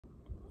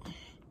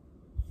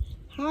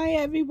Hi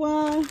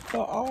everyone, for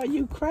all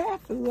you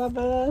craft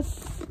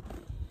lovers,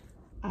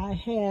 I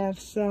have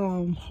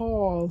some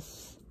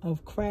hauls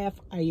of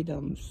craft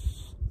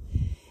items,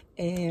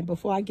 and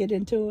before I get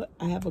into it,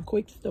 I have a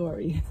quick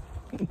story.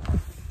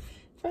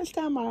 First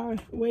time I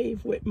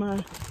wave with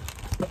my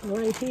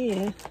right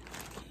hand.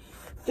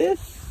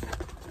 This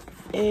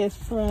is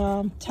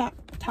from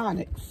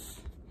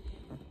Tonics,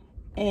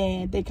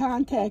 and they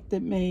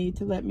contacted me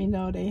to let me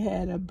know they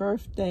had a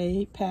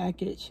birthday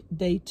package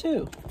day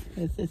 2,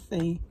 as this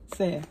thing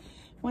said.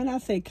 When I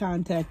say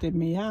contacted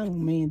me, I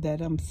don't mean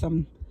that I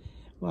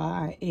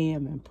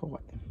am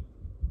important.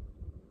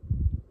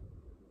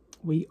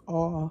 We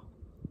all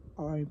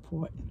are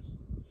important.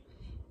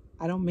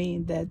 I don't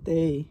mean that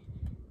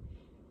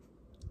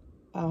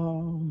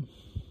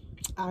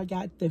I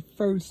got the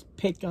first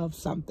pick of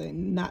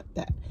something, not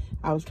that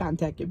I was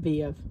contacted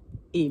via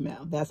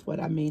email. That's what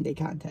I mean, they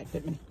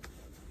contacted me,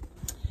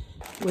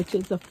 which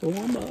is a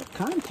form of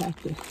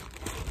contacting,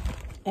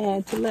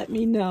 and to let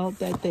me know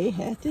that they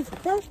had this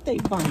birthday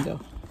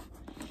bundle.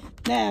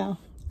 Now,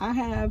 I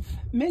have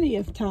many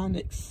of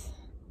Tonics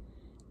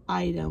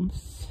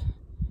items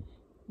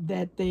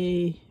that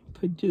they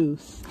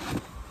produce.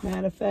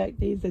 Matter of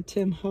fact, these are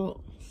Tim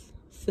Holtz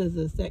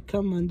scissors that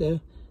come under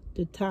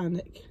the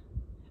Tonic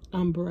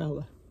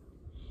umbrella.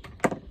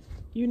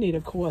 You need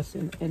a course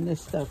in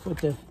this stuff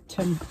with the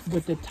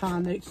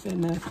Tonics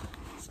and the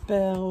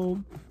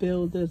spell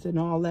builders and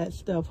all that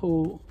stuff,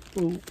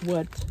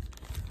 what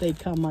they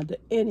come under.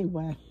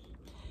 Anyway,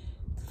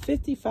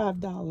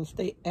 $55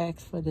 they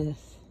asked for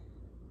this,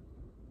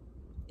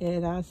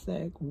 and I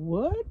said,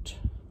 what?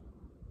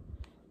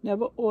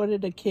 Never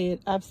ordered a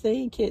kit. I've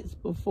seen kits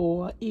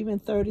before.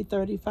 Even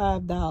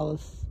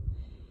 $35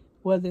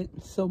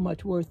 wasn't so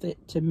much worth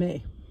it to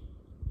me.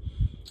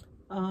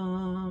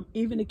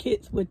 Even the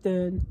kits with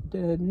the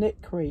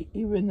knit crate,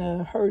 even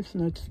the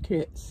Hertzner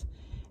kits,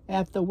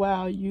 after a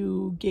while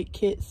you get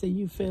kits and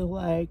you feel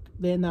like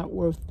they're not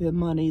worth the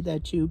money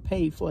that you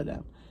pay for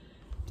them.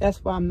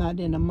 That's why I'm not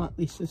in a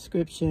monthly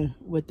subscription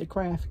with the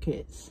craft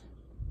kits.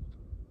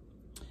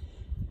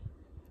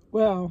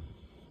 Well,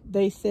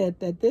 they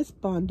said that this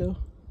bundle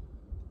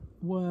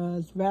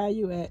was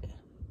valued at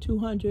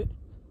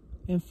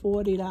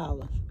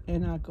 $240,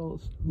 and I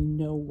goes,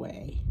 no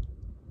way.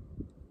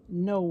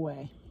 No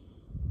way.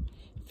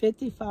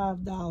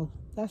 $55,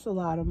 that's a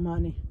lot of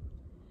money.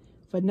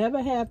 But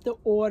never have to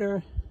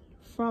order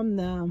from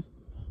them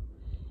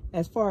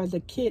as far as a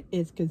kit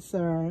is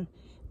concerned.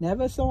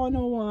 Never saw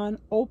no one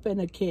open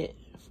a kit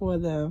for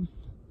them.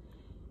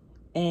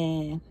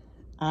 And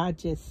I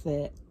just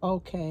said,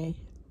 okay,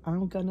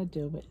 I'm gonna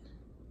do it.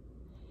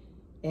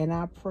 And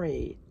I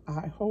prayed,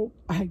 I hope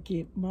I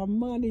get my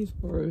money's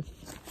worth.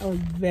 I was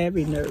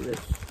very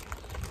nervous.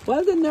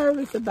 Wasn't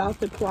nervous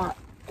about the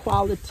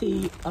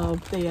quality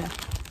of their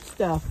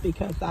stuff,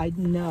 because I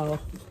know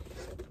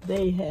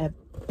they have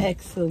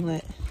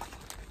excellent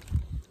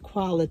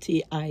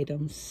quality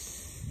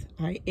items.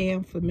 I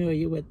am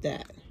familiar with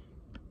that.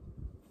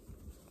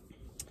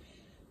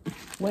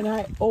 When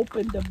I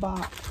opened the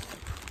box,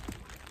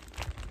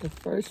 the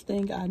first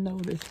thing I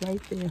noticed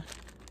right there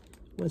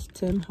was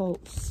Tim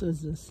Holtz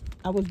scissors.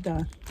 I was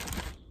done.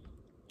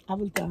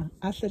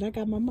 I said, I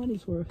got my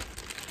money's worth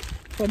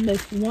from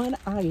this one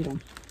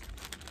item.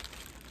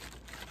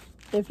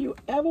 If you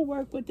ever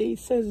work with these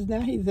scissors,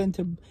 now he's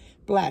into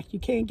black. You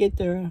can't get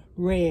the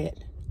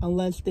red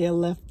unless they're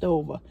left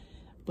over.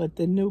 But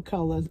the new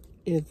color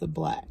is the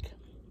black.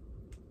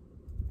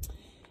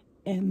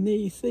 And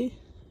these, see?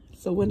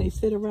 So when they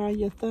sit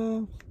around your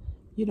thumb,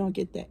 you don't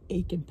get that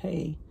ache and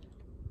pain.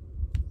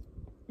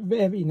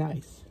 Very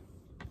nice.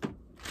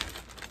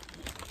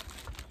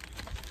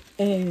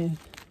 And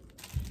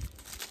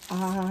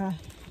I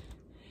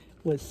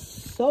was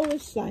so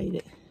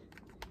excited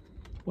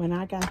when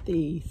I got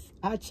these.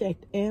 I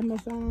checked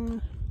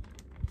Amazon,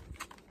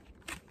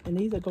 and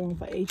these are going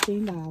for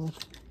 $18.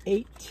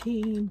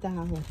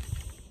 $18.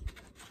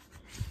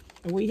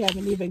 And we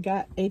haven't even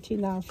got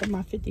 $18 for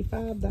my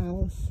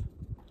 $55.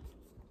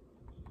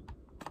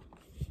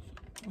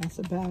 That's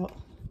about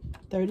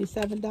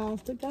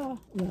 $37 to go.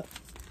 Look.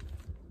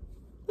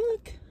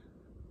 Look.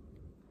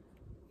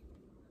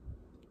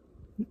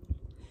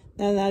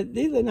 Now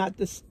these are not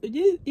the,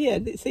 yeah,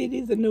 see,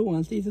 these are new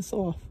ones. These are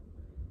soft.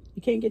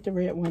 You can't get the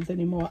red ones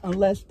anymore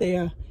unless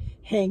they're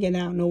hanging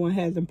out. No one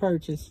hasn't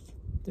purchased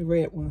the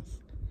red ones.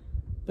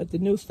 But the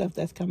new stuff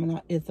that's coming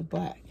out is the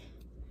black.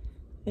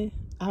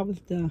 I was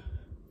done.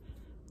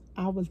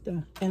 I was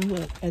done. And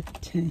look at the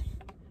 10.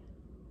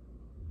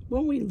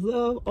 When we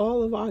love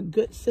all of our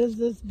good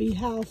scissors, be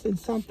housed in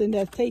something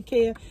that take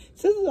care.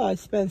 Scissors are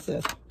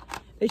expensive.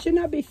 They should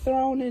not be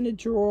thrown in a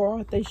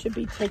drawer. They should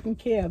be taken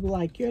care of,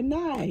 like your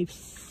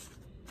knives.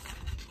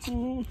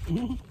 Your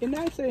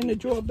knives are in the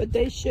drawer, but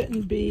they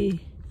shouldn't be.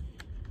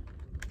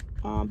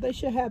 They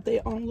should have their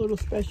own little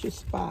special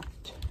spot.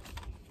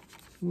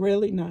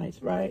 Really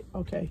nice, right?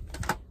 Okay,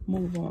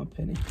 move on,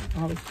 Penny.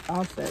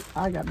 I'll say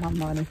I got my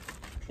money.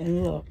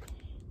 And look,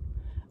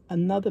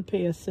 another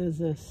pair of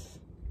scissors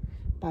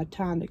by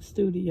Tonic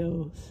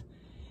Studios.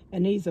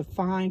 And these are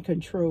fine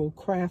control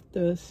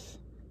crafters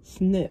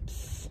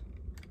snips.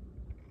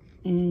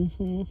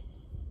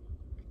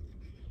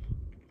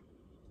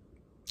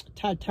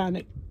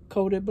 Titanic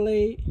coated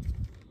blade.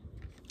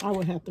 I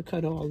would have to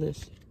cut all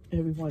this,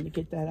 everyone, to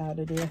get that out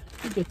of there.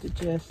 You get the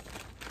gist.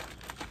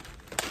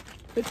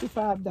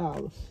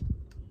 $55.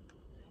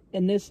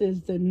 And this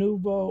is the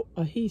Nuvo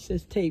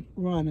adhesive tape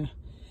runner.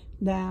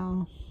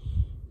 Now,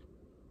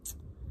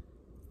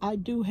 I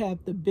do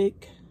have the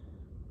big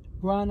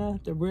runner,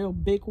 the real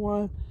big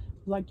one,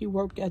 like you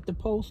work at the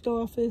post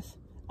office.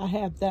 I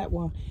have that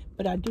one,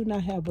 but I do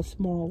not have a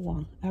small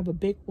one. I have a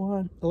big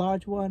one, a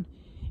large one,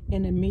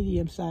 and a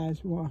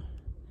medium-sized one.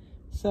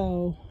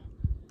 So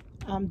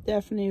I'm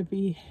definitely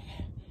be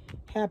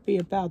happy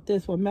about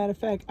this one. Matter of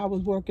fact, I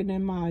was working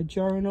in my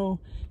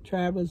journal,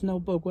 traveler's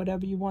notebook,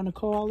 whatever you want to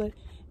call it,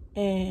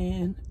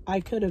 and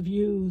I could have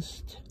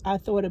used, I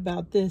thought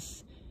about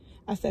this.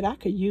 I said I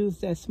could use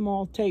that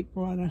small tape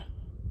runner,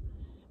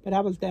 but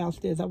I was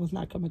downstairs. I was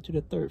not coming to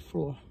the 3rd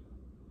floor.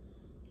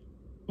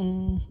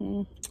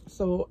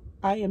 So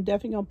I am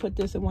definitely going to put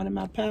this in one of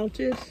my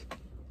pouches.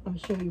 I'll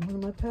show you one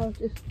of my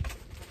pouches.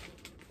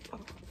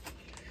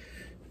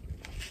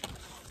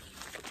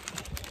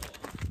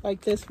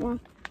 Like this one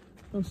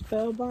from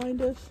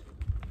Spellbinders.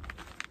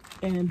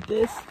 And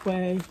this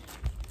way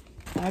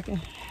I can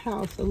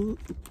house a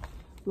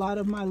lot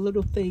of my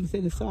little things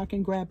in it so I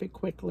can grab it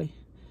quickly.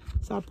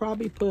 So I'll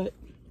probably put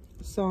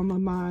some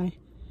of my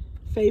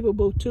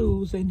favorable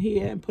tools in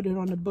here and put it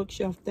on the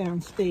bookshelf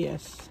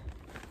downstairs.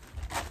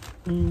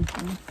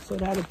 So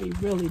that'll be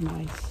really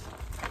nice.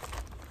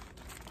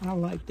 I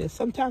like this.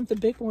 Sometimes the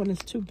big one is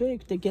too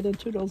big to get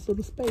into those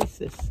little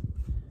spaces.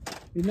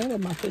 Remember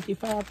my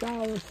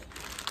 $55.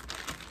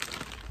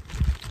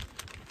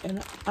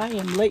 And I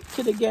am late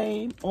to the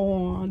game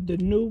on the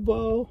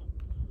Nuvo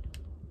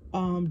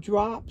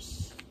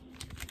drops.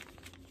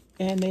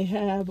 And they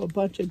have a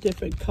bunch of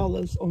different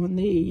colors on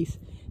these.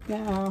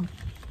 Now,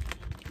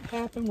 what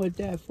happened with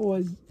that,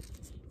 for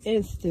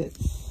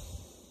instance,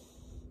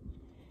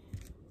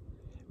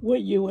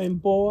 would you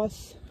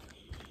emboss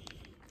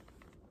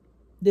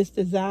this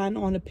design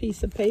on a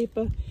piece of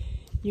paper?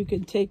 You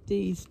can take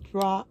these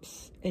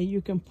drops and you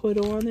can put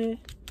on it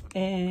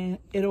and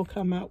it'll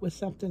come out with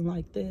something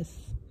like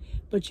this.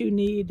 But you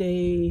need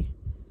a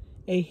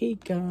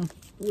heat gun,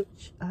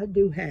 which I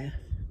do have.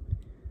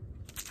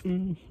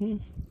 And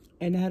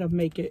that'll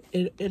make it,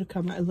 it'll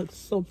come out, it looks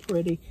so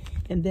pretty.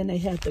 And then they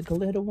have the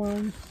glitter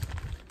ones.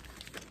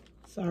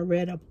 So I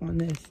read up on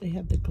this. They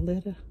have the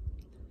glitter.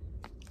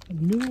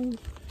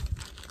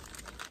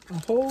 A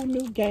whole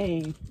new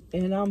game.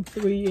 And I'm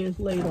 3 years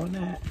late on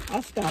that.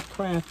 I stopped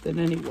crafting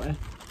anyway.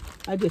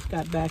 I just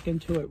got back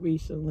into it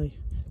recently.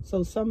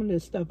 So some of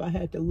this stuff I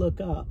had to look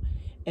up.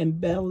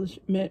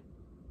 Embellishment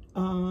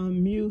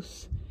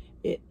mousse.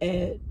 It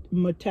add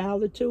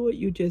metallic to it.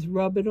 You just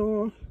rub it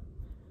on.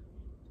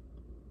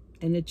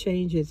 And it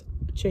change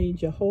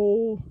your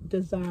whole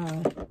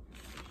design.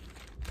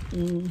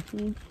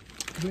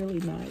 Really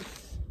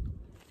nice.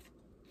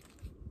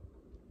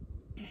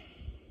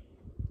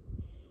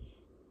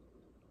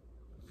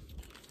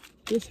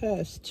 This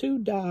has 2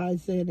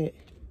 dies in it.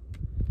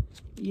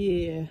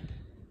 Yeah.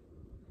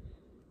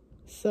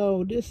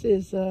 So this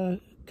is a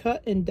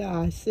cut and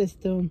die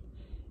system,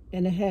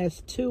 and it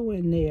has 2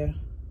 in there.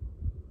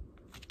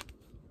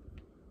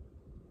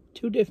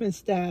 2 different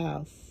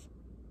styles.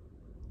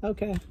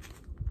 Okay.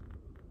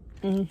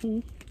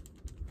 2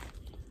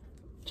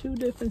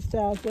 different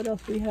styles. What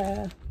else we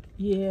have?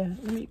 Yeah,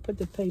 let me put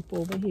the tape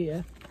over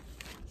here.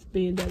 It's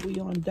being that we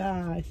on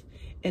dies.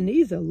 And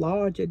these are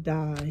larger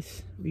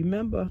dies.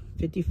 Remember,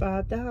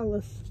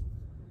 $55.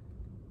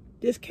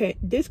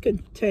 This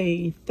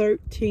contains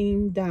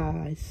 13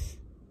 dies.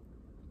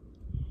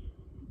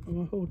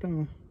 Oh, hold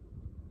on.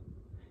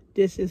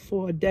 This is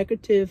for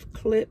decorative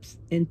clips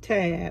and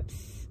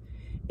tabs.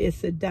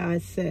 It's a die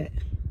set.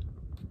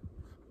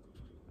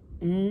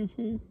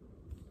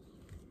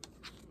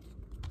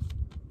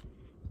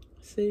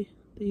 See,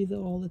 these are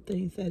all the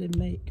things that it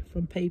make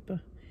from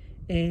paper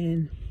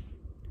and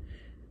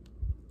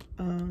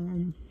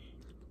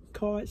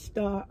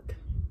cardstock,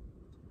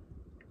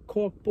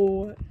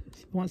 corkboard.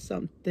 If you want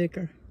something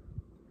thicker.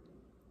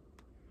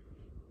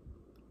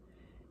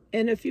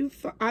 And if you,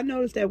 I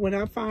noticed that when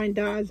I find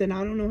dies and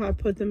I don't know how to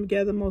put them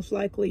together, most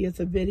likely it's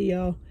a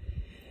video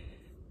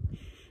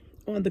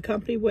on the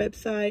company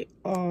website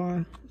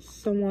or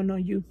someone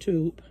on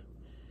YouTube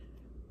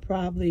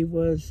probably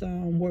was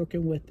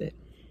working with it.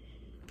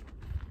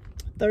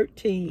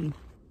 13.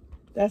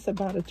 That's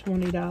about a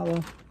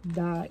 $20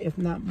 die, if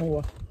not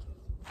more.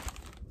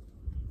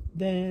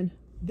 Then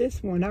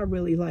this one, I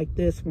really like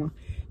this one.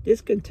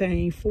 This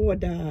contains 4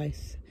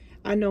 dies.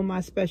 I know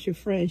my special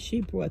friend,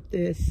 she brought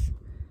this.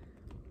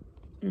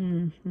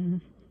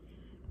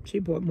 She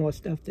bought more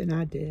stuff than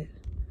I did.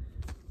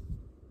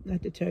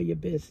 Not to tell your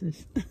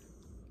business.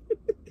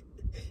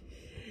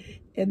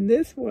 And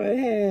this one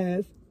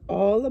has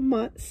all the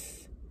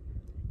months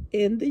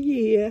in the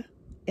year,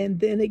 and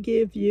then it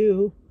gives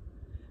you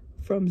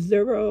from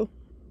 0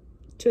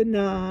 to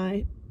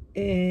 9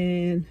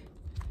 and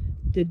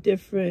the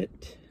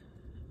different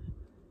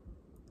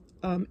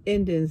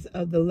endings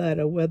of the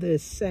letter, whether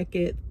it's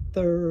second,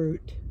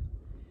 third,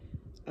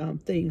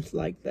 things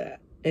like that.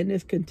 And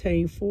this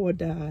contains 4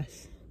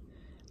 dies.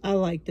 I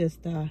like this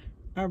die.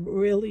 I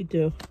really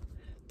do.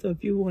 So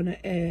if you want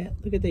to add,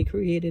 look at, they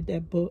created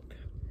that book.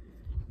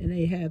 And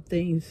they have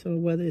things, so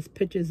whether it's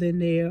pictures in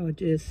there or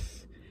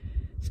just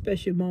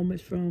special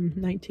moments from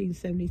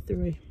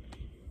 1973.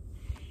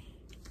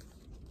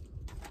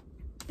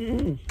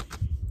 And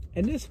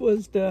this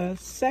was the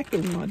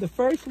second one. The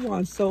first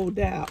one sold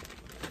out.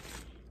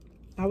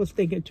 I was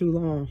thinking too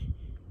long.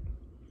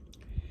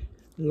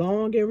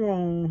 Long and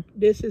wrong.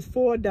 This is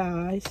 4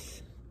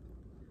 dies.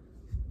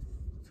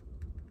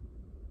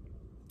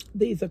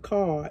 These are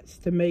cards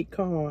to make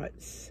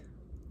cards.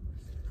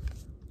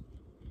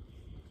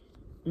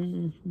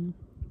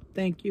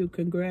 Thank you,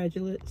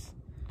 congratulations.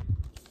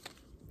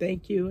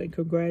 Thank you and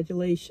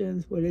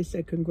congratulations. Well, they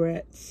said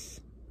congrats.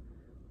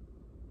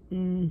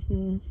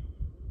 These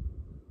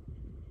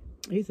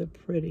are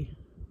pretty.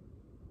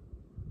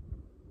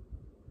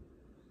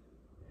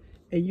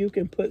 And you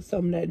can put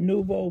some of that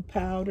Nouveau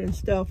powder and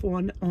stuff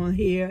on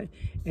here,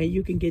 and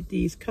you can get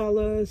these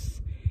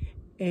colors.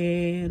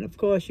 And of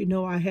course, you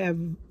know I have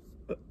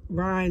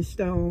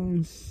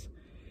rhinestones,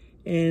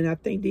 and I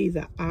think these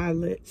are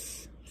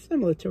eyelets,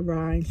 similar to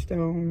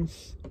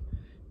rhinestones.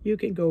 You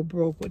can go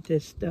broke with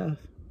this stuff.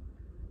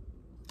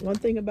 One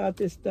thing about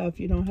this stuff,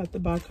 you don't have to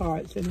buy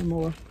cards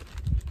anymore.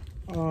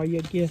 All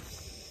your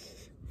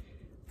gifts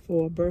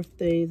for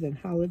birthdays and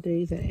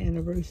holidays and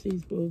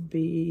anniversaries will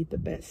be the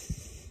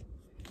best.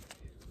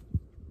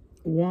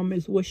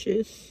 Warmest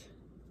wishes.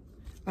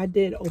 I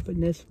did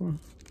open this one.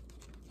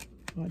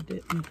 Oh, I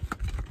didn't.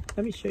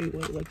 Let me show you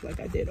what it looks like.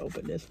 I did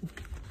open this one.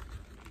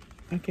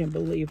 I can't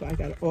believe I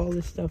got all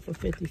this stuff for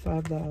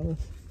 $55.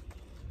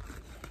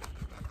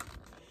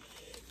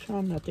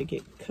 Trying not to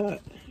get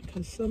cut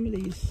because some of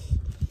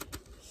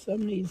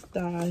these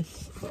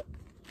dies are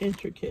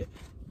intricate.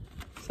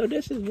 So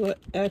this is what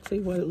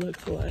it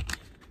looks like.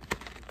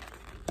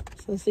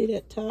 So see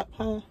that top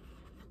high?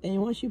 And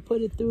once you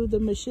put it through the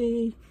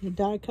machine, the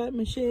die cut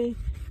machine,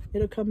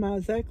 it'll come out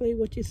exactly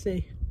what you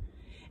see.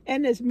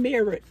 And it's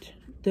mirrored.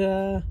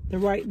 The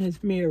writing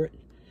is mirrored.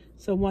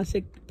 So once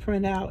it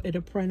print out,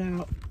 it'll print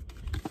out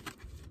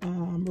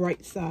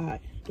right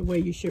side, the way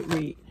you should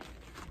read.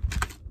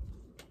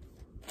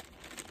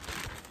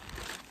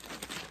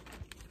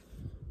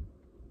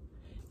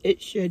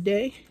 It's your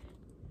day.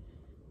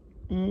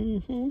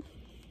 Calvin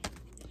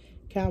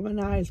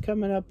and I is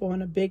coming up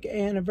on a big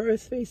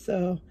anniversary,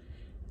 so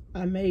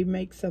I may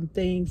make some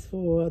things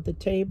for the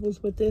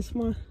tables with this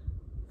one.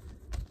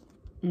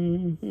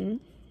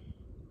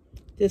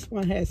 This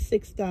one has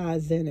 6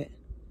 dies in it.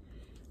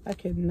 I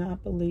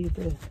cannot believe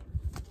it.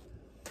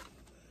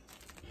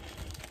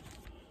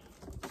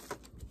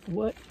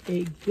 What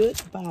a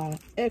good buy.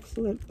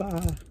 Excellent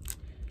buy.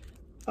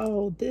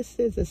 Oh, this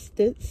is a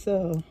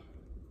stencil.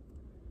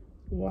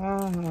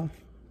 Wow.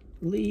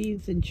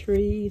 Leaves and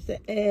trees to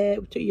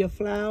add to your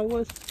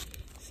flowers.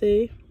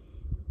 See?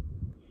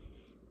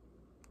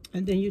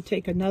 And then you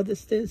take another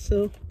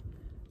stencil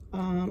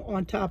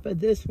on top of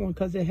this one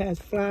because it has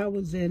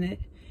flowers in it.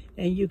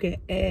 And you can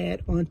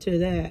add onto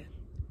that.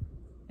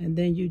 And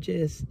then you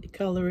just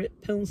color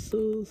it,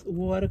 pencils,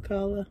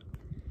 watercolor.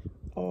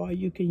 Or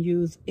you can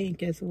use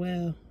ink as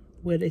well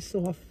with a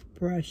soft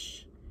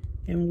brush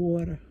and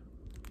water.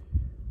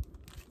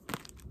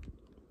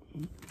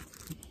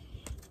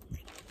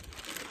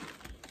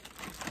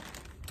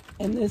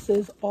 And this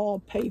is all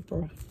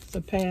paper. It's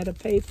a pad of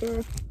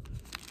paper.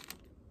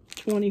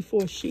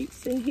 24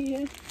 sheets in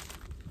here.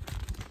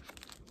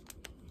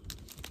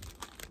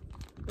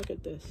 Look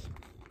at this.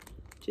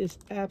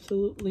 Just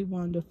absolutely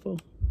wonderful.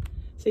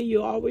 See,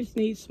 you always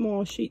need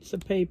small sheets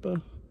of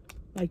paper,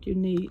 like you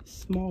need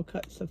small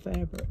cuts of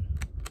fabric.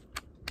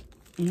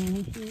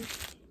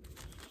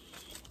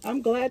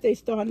 I'm glad they're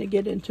starting to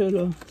get into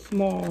the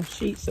small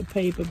sheets of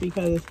paper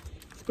because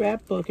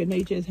scrapbook and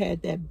they just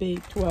had that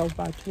big 12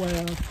 by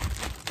 12.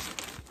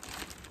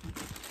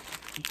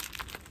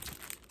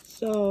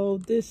 So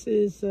this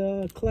is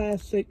a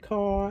classic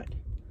card.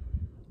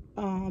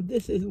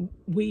 This is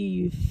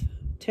weave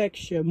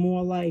texture,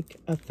 more like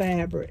a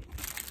fabric.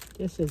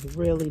 This is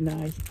really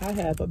nice. I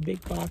have a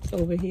big box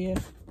over here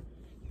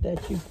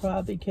that you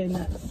probably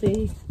cannot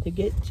see to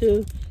get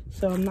to,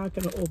 so I'm not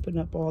going to open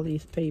up all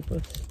these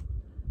papers.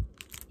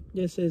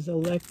 This is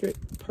electric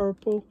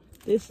purple.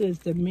 This is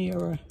the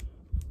mirror.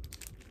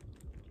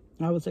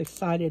 I was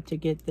excited to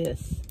get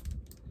this.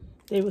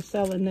 They were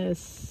selling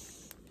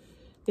this.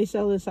 They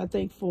sell this, I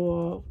think,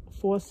 for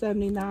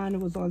 $4.79. It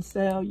was on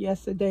sale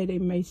yesterday. They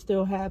may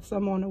still have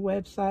some on the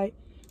website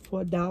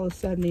for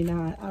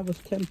 $1.79. I was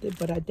tempted,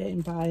 but I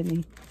didn't buy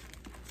any.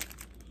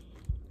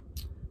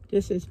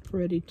 This is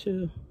pretty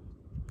too.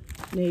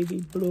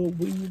 Navy blue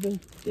weaving.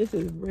 This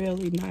is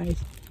really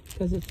nice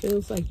because it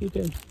feels like you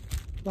can,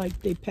 like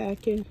they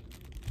packing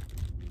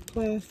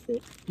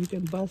plastic. You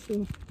can bust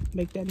them,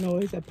 make that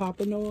noise, that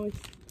popper noise.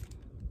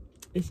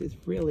 This is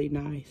really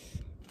nice.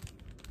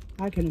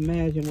 I can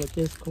imagine what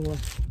this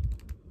costs.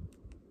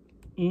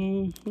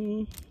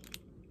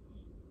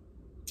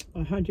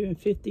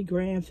 150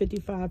 grams,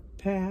 55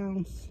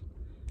 pounds,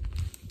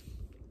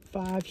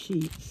 5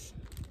 sheets.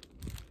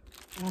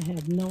 I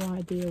have no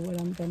idea what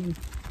I'm going to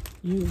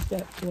use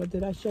that for.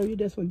 Did I show you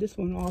this one? This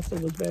one also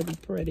was very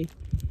pretty.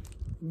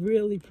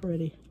 Really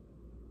pretty.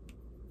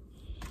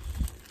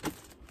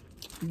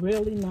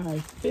 Really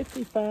nice.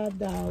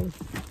 $55.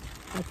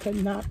 I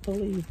cannot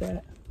believe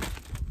that.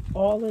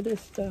 All of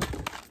this stuff.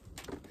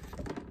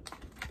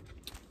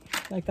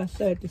 Like I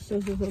said, the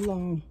scissors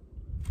alone,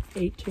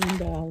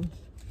 $18.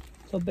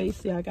 So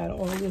basically, I got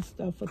all this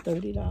stuff for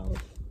 $30.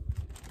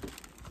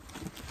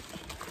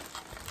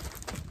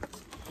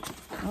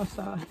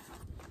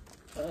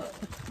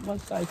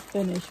 Once I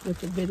finish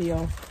with the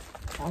video,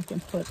 I can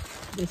put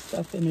this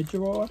stuff in a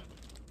drawer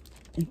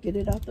and get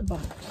it out the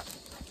box.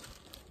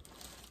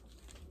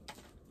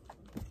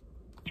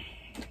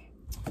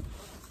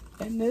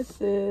 And this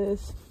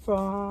is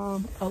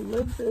from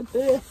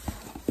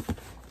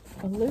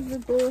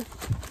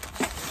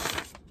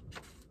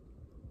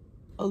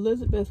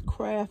Elizabeth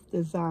Craft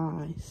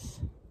Designs.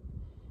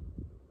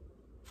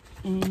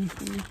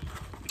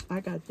 I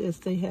got this.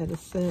 They had a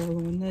sale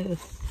on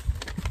this.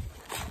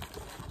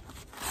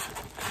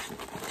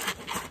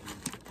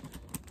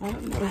 I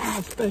don't know if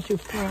my special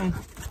friend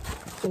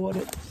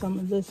ordered some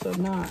of this or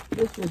not.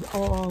 This was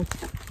all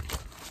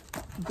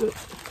good,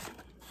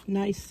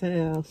 nice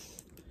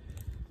sales.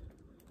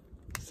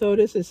 So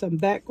this is some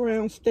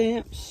background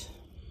stamps.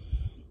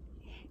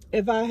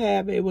 If I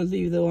have, it was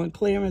either on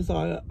clearance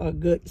or a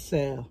good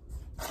sale.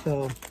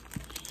 So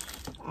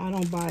I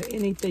don't buy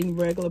anything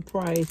regular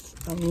price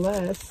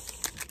unless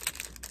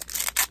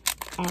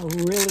I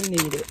really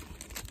need it.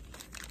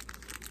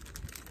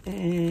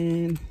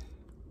 And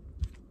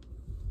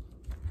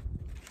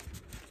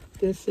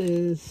this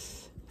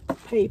is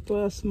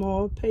paper,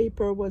 small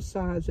paper. What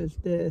size is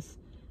this?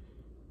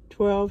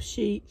 12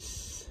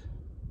 sheets.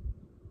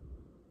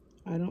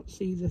 I don't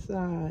see the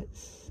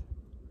size.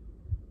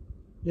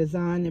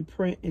 Design and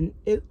print in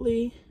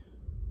Italy.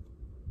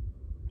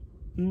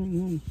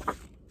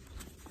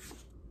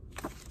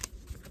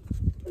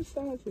 What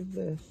size is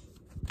this?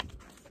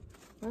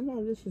 I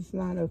know this is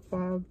not a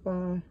 5 by,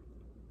 I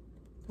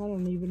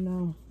don't even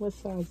know what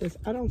size this.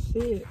 I don't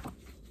see it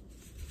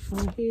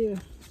on here.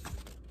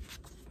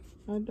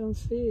 I don't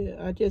see it.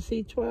 I just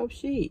see 12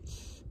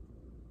 sheets.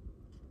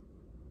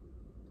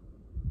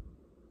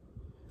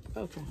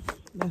 Okay,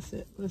 that's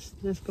it.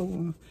 Let's go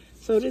on.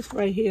 So this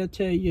right here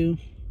tell you,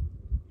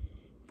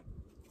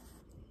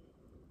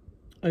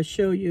 or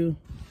show you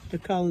the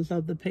colors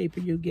of the paper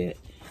you get.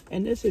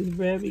 And this is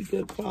very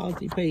good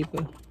quality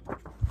paper.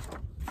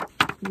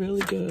 Really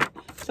good.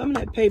 Some of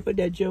that paper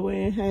that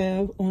Joann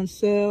have on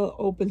sale,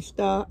 open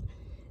stock,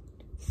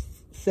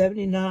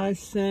 79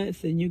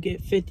 cents, and you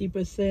get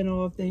 50%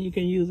 off. Then you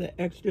can use an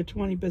extra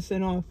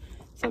 20% off.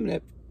 Some of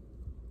that,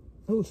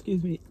 oh,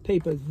 excuse me,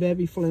 paper is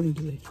very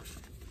flimsy.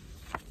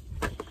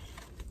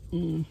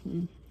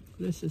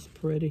 This is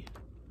pretty.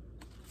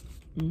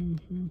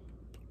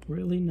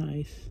 Really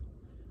nice.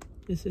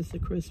 This is the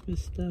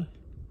Christmas stuff.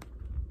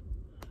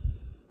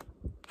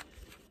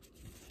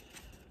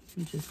 Let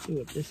me just do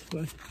it this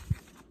way.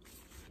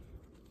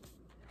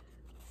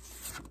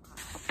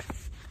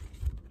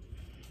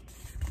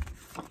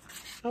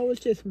 Oh,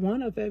 it's just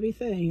one of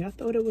everything. I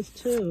thought it was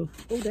 2.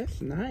 Oh,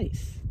 that's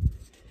nice.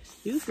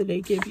 Usually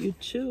they give you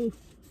 2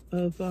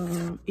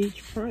 of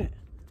each print.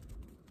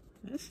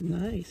 That's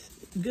nice.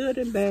 Good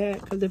and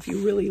bad, because if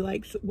you really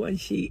like one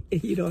sheet,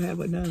 you don't have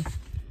enough.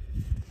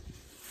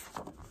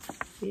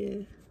 Yeah.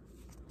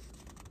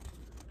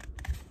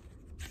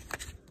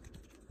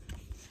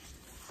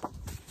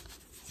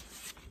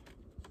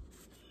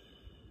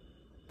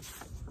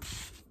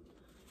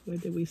 Where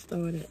did we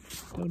start at?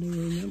 Don't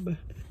even remember.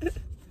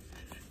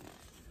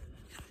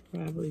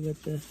 Probably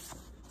with the,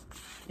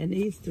 and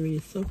these 3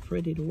 is so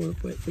pretty to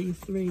work with, these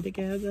 3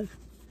 together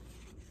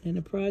in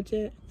a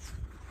project.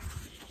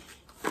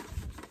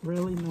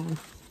 Really nice.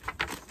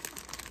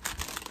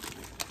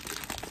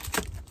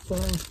 So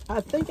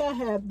I think I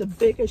have the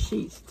bigger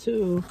sheets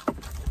too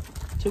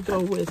to go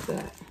with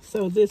that.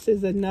 So this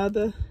is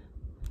another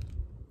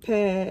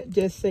pad,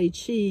 just say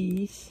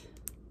cheese.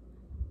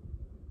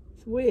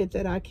 It's weird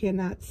that I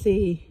cannot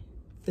see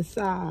the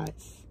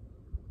size.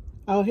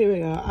 Oh, here we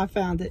go. I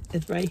found it.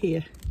 It's right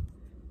here.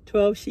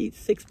 12 sheets,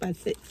 6 by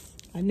 6.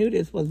 I knew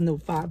this was no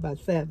 5 by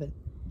 7.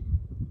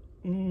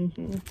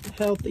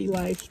 Healthy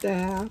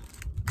lifestyle.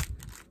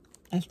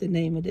 That's the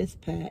name of this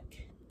pack.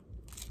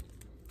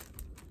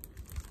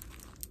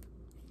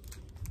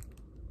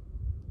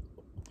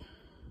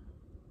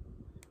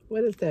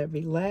 What is that?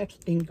 Relax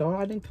and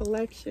Garden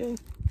Collection.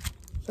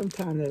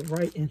 Sometimes they're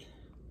writing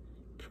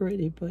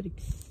pretty, but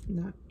it's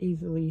not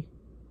easily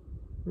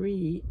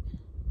read.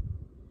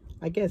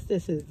 I guess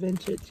this is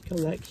Vintage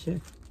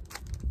Collection.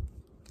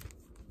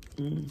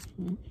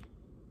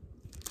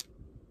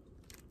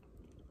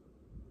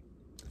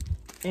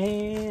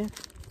 And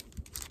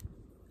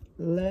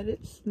Let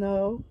It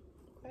Snow.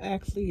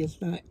 Actually,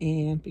 it's not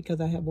Ann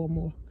because I have one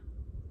more.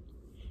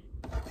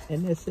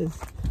 And this is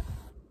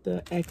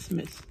the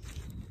Xmas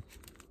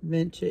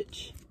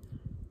Vintage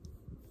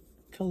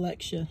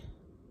Collection.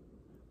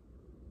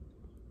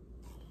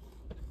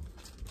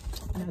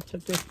 And I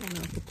took this one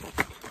out the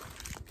pack.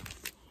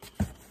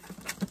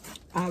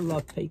 I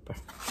love paper.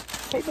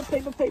 Paper,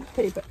 paper, paper,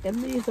 paper.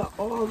 And these are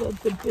all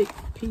of the big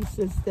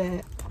pieces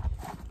that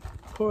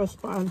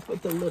corresponds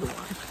with the little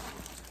one.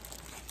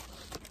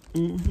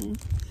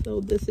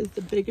 So this is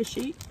the bigger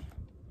sheet.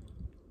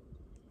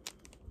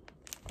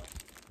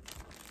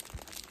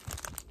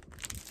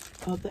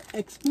 Of the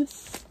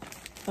Xmas.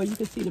 Oh, you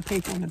can see the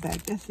paper on the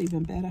back. That's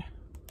even better.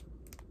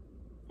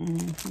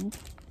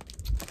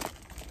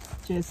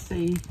 Just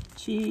say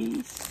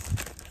cheese.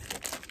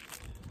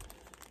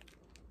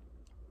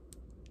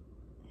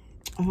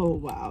 Oh,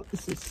 wow.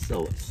 This is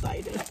so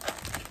exciting.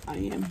 I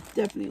am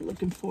definitely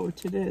looking forward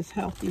to this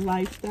healthy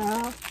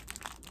lifestyle.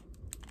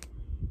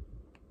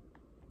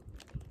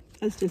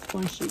 That's just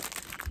one sheet.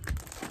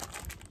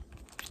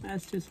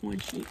 That's just one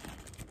sheet.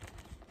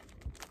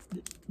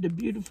 The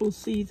Beautiful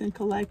Season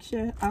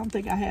Collection. I don't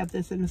think I have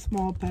this in a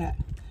small pack.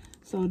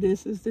 So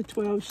this is the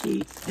 12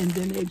 sheets, and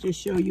then they just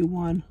show you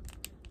one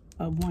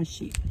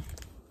sheet.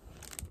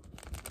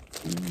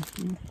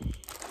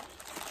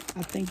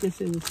 I think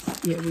this is,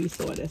 yeah, we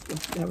saw this one.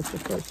 That was the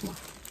first one.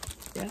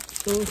 Yeah,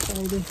 so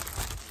exciting.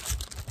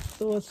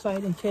 So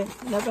exciting.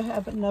 Can't never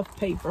have enough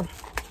paper.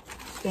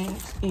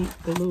 Stamps, ink,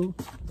 glue,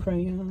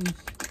 crayons.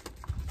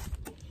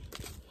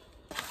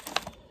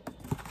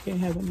 Can't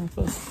have enough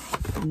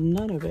of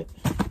none of it.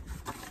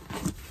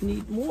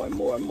 Need more and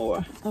more and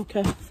more.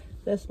 Okay,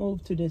 let's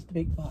move to this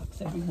big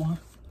box, everyone.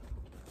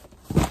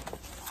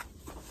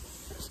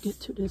 Let's get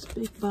to this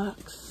big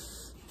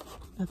box.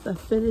 After I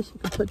finish, you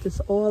can put this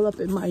all up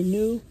in my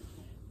new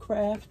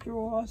craft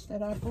drawers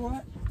that I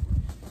bought.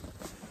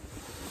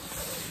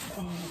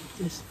 Oh,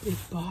 this big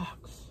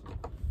box.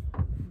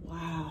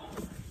 Wow.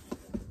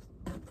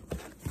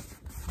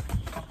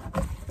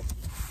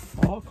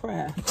 All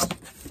crafts.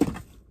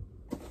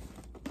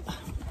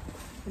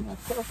 My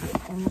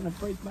fluff. I'm gonna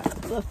break my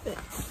fluff it.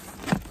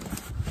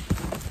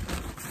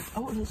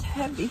 Oh, it's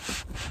heavy.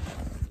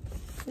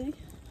 See?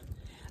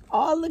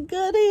 All the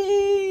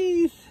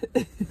goodies.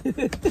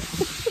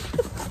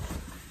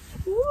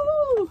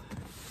 Woo!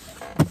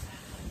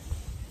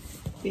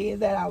 Being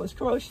that I was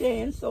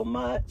crocheting so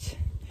much,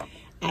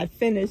 I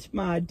finished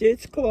my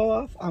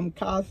dishcloth. I'm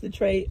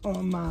concentrating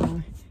on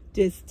my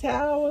dish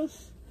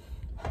towels.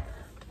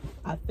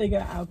 I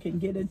figure I can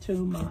get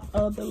into my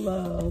other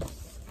love,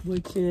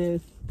 which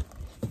is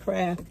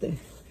crafting.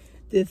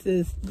 This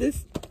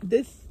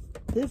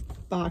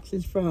box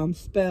is from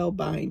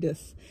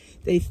Spellbinders.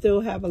 They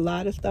still have a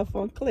lot of stuff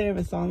on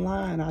clearance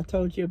online. I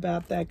told you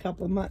about that a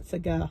couple of months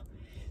ago.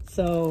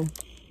 So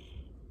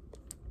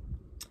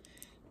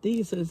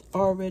these is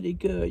already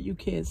good. You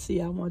can't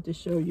see. I want to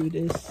show you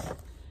this.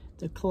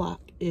 The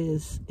clock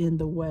is in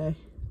the way.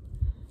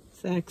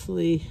 It's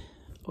actually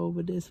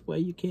over this way.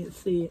 You can't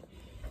see it.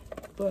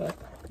 But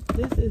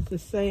this is the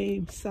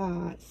same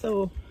side.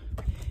 So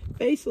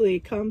basically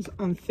it comes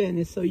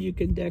unfinished, so you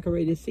can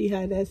decorate it. See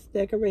how that's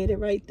decorated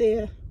right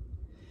there?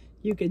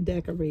 You can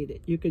decorate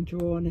it. You can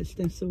draw an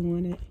stencil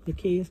on it. Your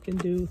kids can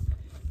do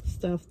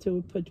stuff to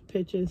it, put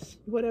pictures,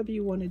 whatever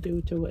you want to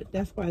do to it.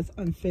 That's why it's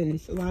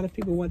unfinished. A lot of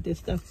people want this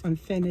stuff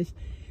unfinished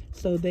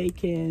so they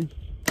can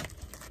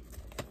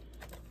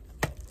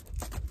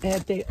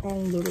add their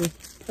own little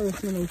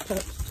personal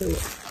touch to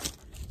it.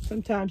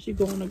 Sometimes you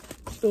go in a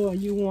store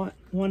and you want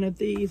one of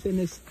these and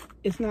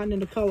it's not in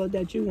the color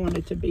that you want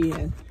it to be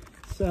in.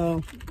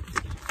 So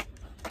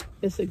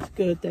it's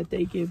good that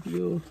they give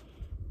you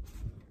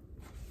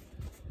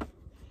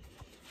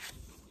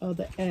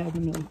other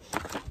avenues.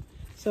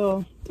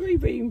 So 3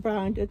 reading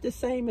binder, the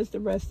same as the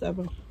rest of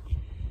them.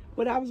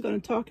 What I was going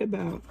to talk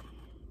about,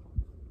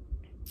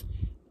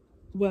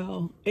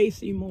 well,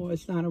 AC Moore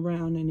is not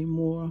around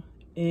anymore,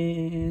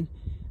 and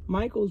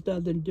Michael's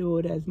doesn't do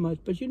it as much.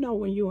 But you know,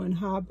 when you're in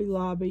Hobby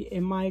Lobby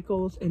and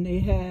Michael's and they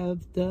have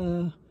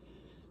the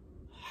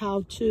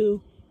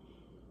how-to,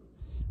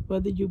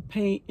 whether you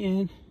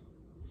painting,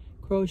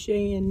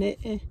 crocheting,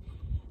 knitting,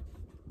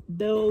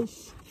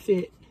 those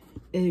fit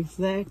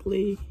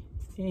exactly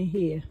in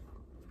here.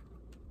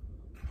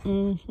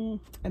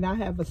 And I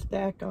have a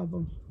stack of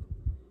them.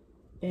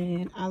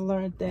 And I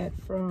learned that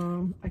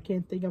from, I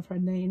can't think of her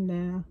name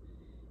now.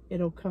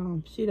 It'll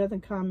come. She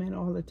doesn't comment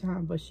all the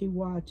time, but she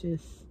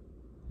watches.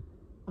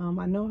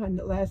 I know her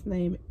last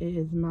name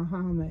is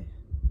Muhammad.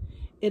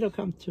 It'll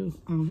come to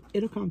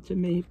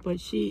me, but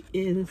she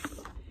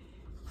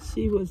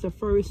was the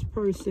first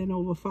person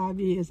over 5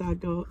 years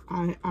ago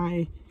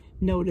I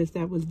noticed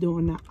that was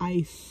doing the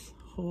ice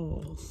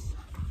hauls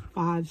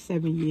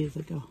 5-7 years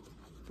ago.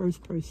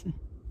 First person.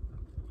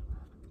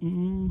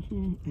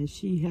 And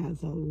she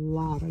has a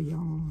lot of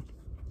yarn,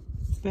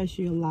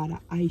 especially a lot of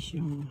ice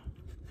yarn.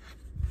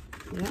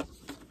 Yep.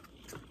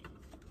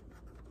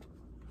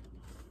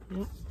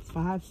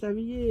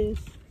 5-7 years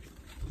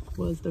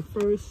was the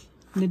first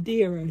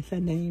Nadira is her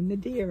name,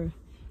 Nadira.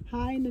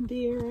 Hi,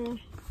 Nadira.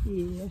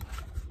 Yeah.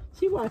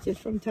 She watches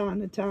from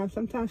time to time.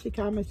 Sometimes she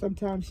comments,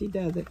 sometimes she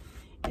doesn't.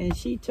 And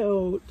she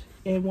told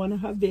in one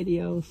of her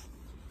videos,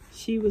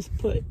 she was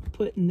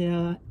putting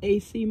the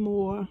AC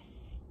Moore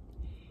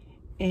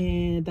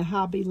and the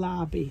Hobby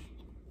Lobby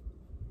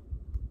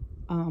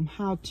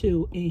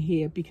how-to in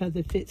here because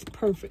it fits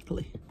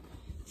perfectly.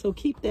 So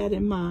keep that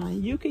in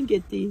mind. You can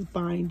get these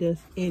binders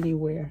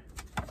anywhere.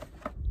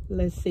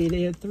 Let's see,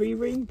 they're a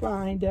 3-ring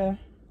binder.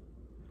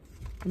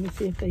 Let me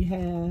see if they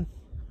have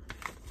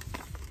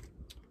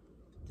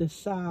the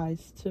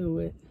size to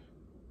it.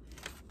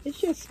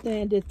 It's just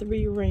standard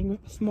 3-ring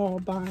small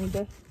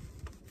binder.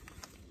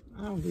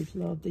 I always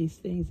loved these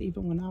things,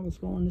 even when I was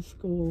going to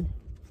school.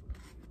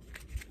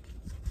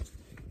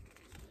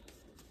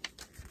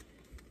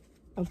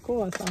 Of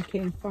course, I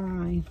can't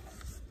find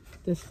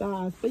the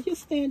size, but your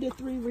standard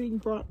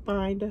 3-ring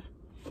binder.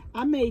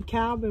 I made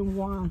Calvin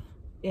one,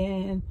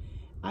 and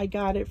I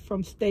got it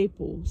from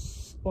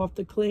Staples off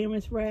the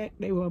clearance rack.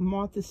 They were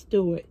Martha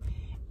Stewart,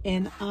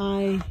 and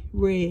I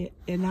read,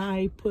 and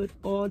I put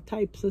all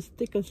types of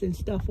stickers and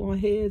stuff on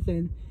his,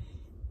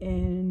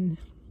 and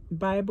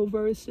Bible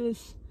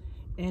verses.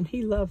 And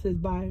he loves his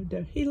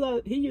binder. He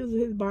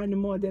uses his binder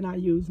more than I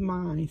use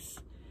mine.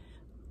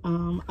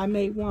 I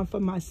made one for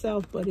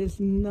myself, but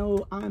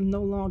I'm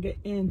no longer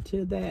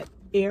into that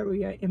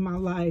area in my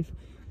life,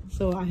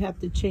 so I have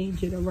to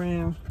change it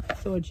around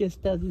so it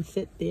just doesn't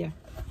sit there.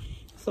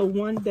 So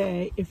one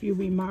day, if you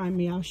remind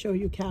me, I'll show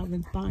you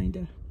Calvin's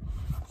binder.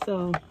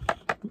 So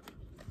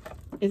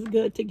it's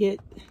good to get,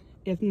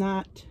 if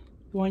not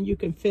one you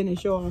can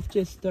finish off,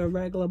 just the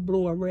regular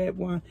blue or red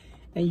one,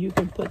 and you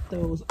can put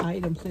those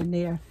items in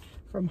there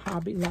from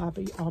Hobby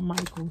Lobby or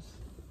Michael's,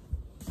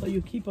 so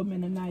you keep them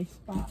in a nice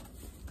spot.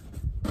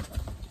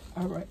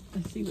 All right,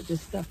 let's see what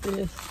this stuff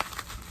is.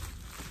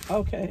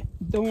 Okay,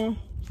 Dawn,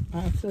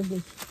 I said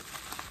this.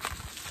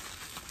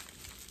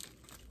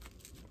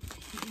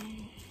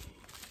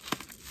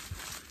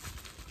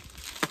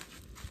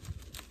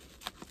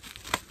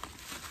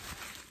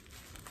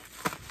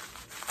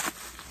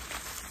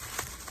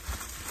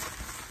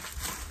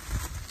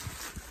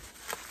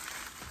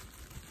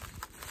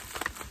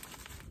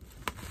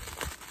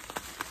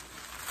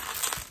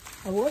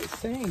 I was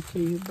saying to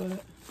you,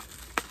 but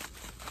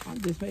I'm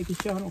just making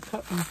sure I don't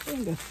cut my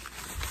finger,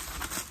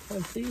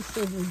 because these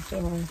scissors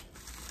are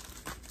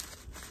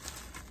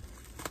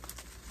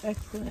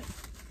excellent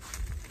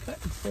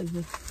cutting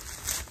scissors.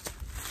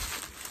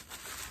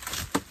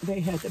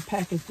 They had to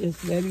package this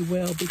very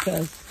well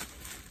because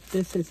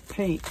this is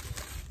paint,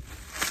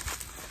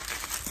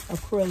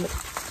 acrylic,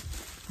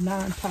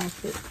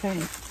 non-toxic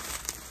paint.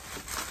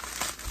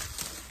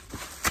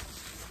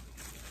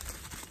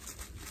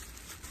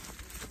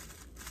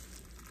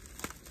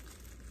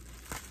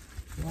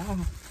 Wow,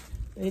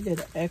 they did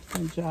an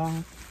excellent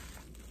job.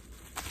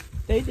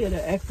 They did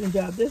an excellent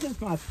job. This is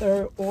my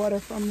 3rd order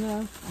from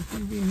them. If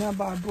you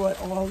remember, I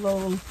brought all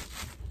those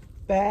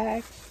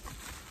bags.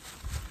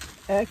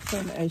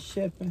 Excellent at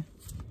shipping.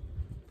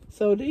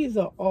 So these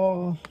are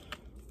all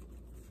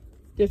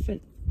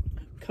different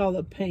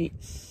color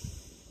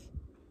paints.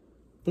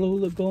 Blue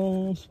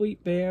Lagoon,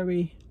 Sweet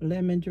Berry,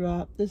 Lemon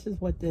Drop. This is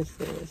what this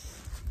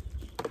is.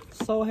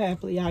 So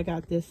happily I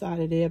got this out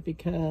of there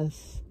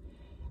because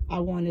I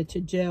wanted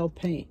to gel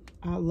paint.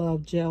 I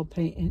love gel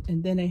paint,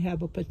 and then they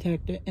have a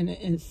protector in the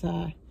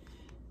inside.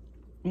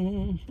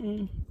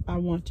 I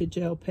want to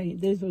gel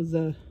paint. This was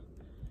a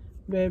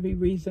very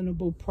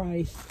reasonable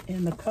price,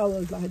 and the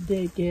colors I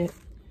did get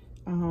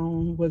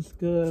was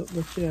good,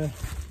 with your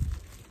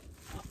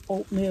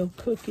oatmeal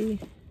cookie,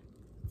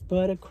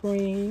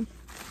 buttercream,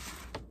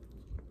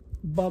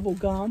 bubble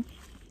gum,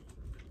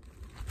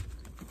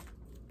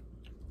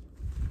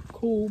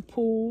 cool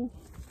pool,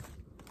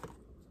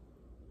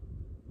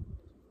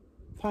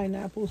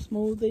 pineapple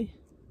smoothie,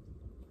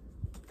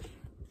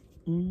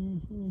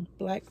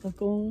 Black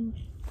Lagoon.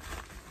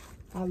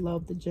 I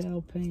love the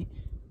gel paint,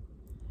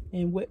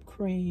 and whipped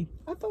cream.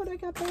 I thought I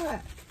got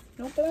black.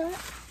 No black?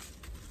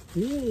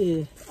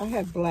 Yeah, I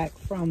have black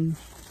from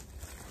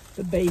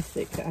the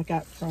basic I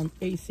got from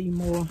AC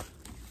Moore.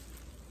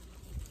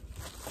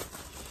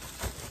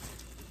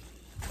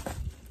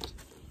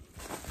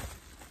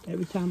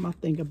 Every time I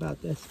think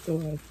about that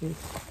store, I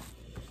just,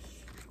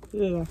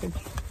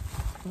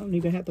 I don't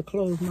even have to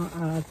close my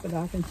eyes, but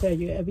I can tell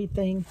you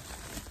everything,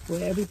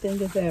 where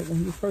everything is at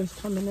when you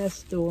first come in that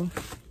store.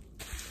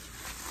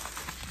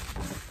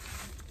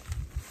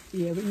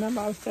 Yeah,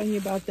 remember I was telling you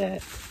about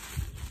that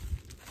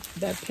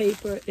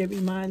paper? It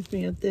reminds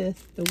me of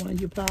this, the one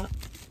you pop.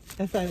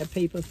 That's how that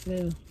paper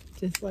feels,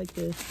 just like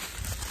this.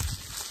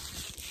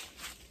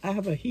 I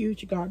have a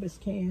huge garbage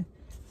can,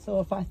 so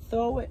if I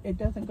throw it, it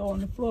doesn't go on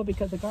the floor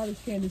because the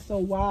garbage can is so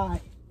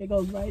wide. It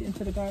goes right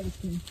into the garbage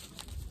can.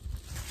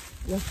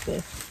 What's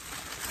this?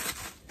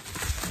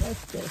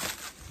 What's this?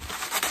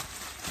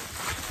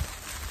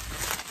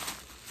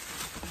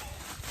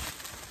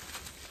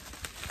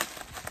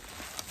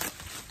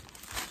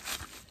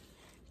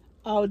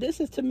 Oh, this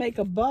is to make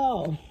a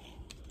bow.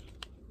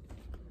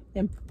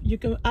 And you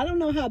can, I don't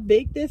know how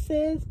big this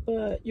is,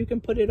 but you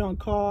can put it on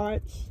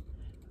cards,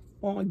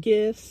 on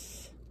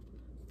gifts,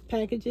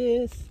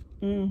 packages.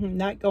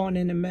 Not going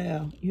in the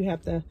mail. You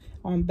have to,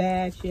 on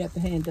bags, you have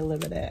to hand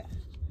deliver that.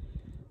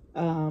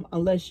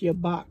 Unless your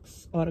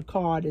box or the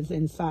card is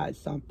inside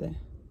something.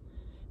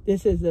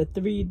 This is a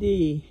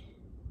 3D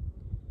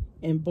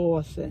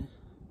embossing.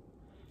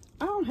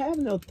 I don't have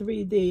no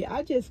 3D.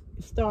 I just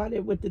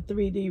started with the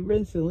 3D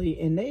recently,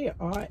 and they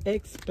are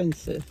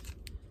expensive.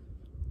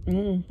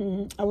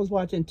 I was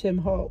watching Tim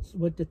Holtz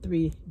with the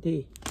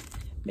 3D.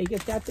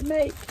 Makers got to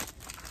make.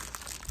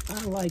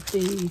 I like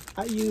these.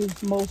 I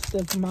use most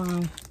of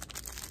my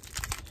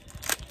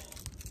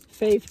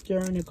faith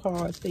journal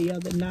cards the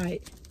other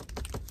night.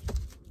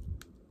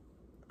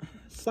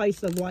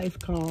 Slice of life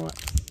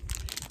cards.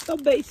 So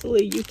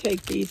basically, you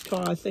take these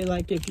cards, say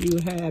like if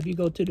you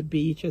go to the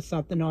beach or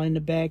something, or in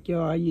the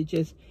backyard, you're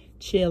just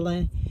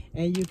chilling,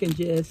 and you can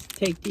just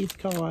take these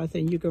cards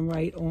and you can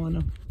write on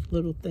them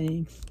little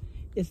things.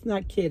 It's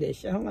not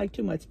kiddish. I don't like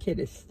too much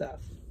kiddish stuff.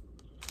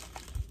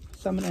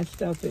 Some of that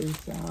stuff is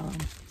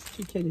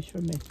too kiddish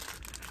for me.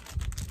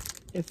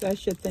 If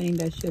that's your thing,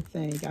 that's your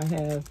thing. I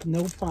have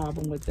no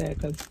problem with that,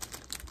 because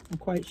I'm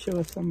quite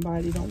sure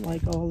somebody don't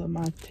like all of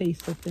my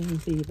taste of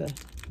things either.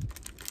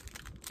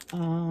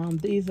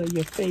 These are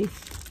your face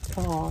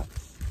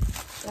cards.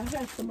 I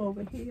have some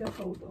over here.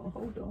 Hold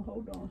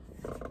on.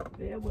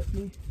 Bear with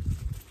me.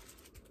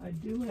 I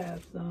do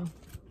have some,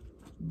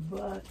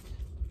 but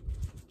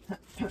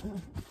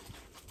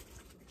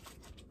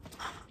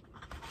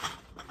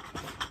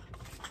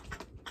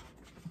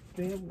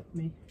bear with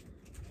me.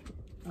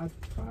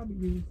 I've probably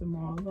used them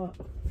all up.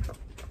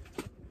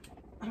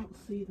 I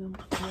don't see them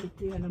right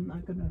there, and I'm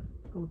not going to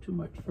go too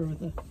much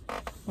further.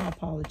 My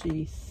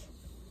apologies.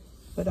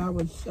 But I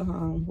was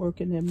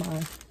working in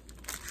my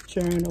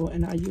journal,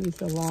 and I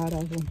used a lot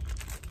of them.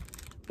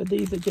 But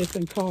these are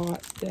different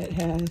cards that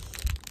has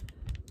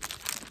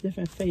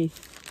different face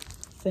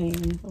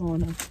things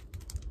on them.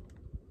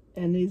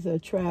 And these are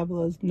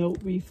traveler's note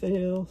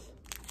refills.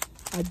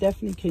 I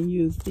definitely can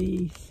use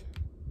these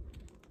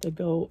to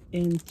go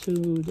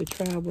into the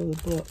traveler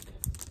book.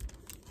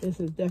 This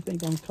is definitely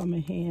going to come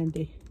in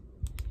handy.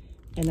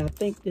 And I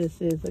think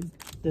this is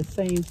the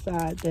same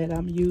side that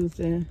I'm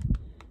using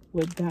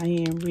with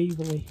Diane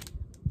Reevely.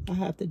 I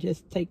have to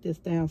just take this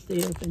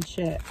downstairs and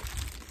check.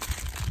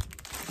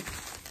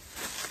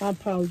 My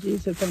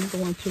apologies if I'm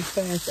going too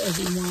fast,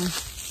 everyone.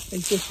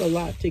 It's just a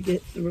lot to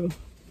get through.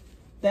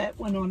 That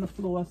went on the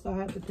floor, so I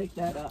have to pick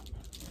that up.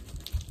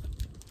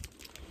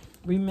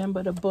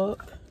 Remember the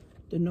book,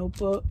 the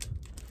notebook.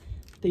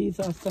 These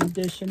are some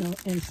additional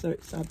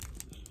inserts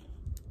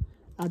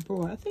I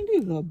brought. I think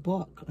these are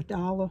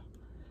 $1.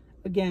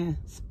 Again,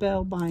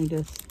 spell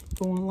binders.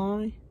 Go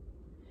online.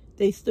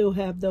 They still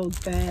have those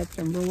bags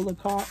and roller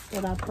carts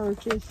that I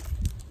purchased.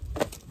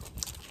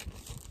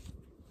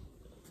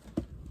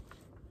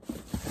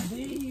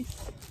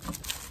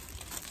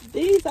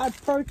 These I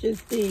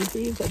purchased these.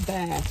 These are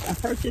bags. I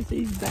purchased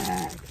these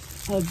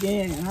bags.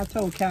 Again, I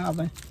told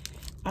Calvin,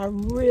 I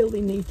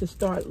really need to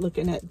start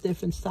looking at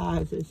different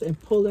sizes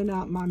and pulling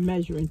out my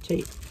measuring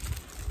tape,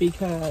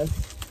 because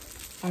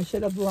I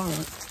should have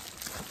learned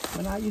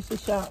when I used to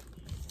shop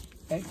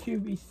at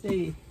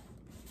QVC,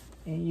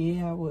 and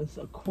yeah, I was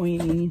a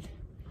queen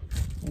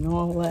and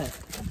all that,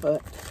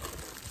 but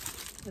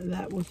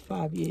that was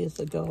 5 years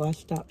ago. I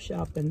stopped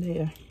shopping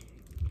there.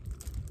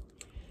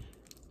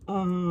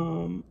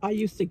 I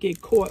used to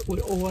get caught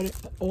with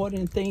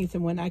ordering things,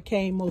 and when I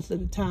came, most of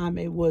the time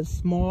it was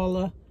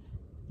smaller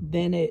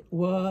than it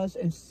was.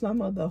 And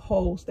some of the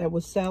hosts that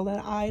were selling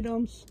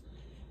items,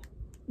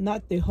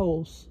 not the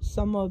hosts,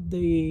 some of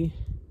the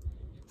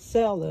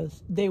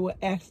sellers, they would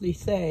actually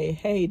say,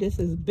 hey, this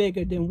is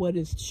bigger than what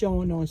is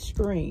showing on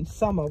screen.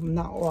 Some of them,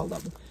 not all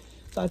of them.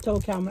 So I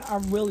told Calvin, I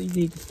really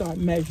need to start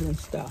measuring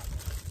stuff,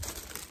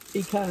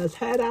 because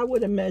had I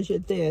would have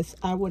measured this,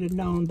 I would have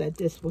known that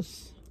this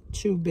was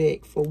too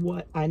big for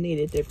what I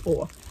needed it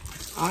for.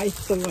 I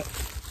thought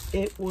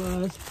it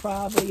was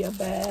probably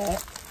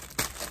about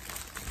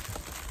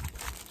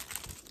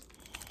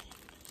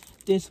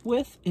this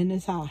width and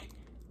this high,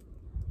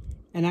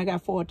 and I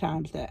got 4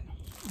 times that.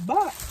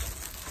 But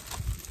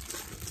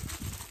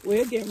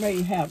we're getting ready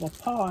to have a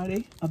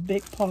party, a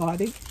big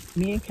party,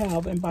 me and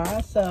Calvin by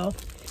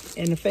ourselves,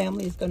 and the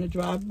family is going to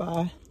drive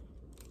by.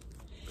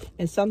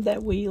 And some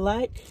that we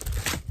like,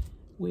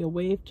 we'll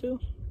wave to,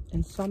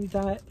 and some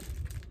that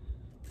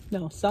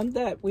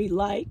we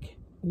like,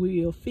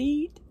 we'll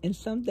feed, and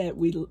some that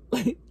we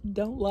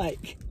don't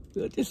like,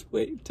 we'll just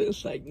wave to.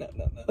 It's like, no.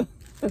 No.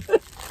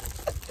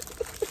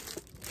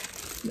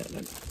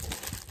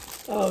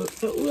 Oh,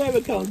 so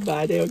whoever comes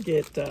by, they'll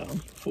get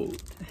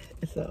food.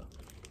 So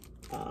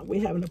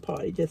we're having a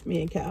party, just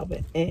me and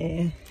Calvin,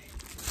 and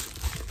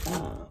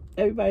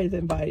everybody's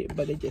invited,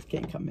 but they just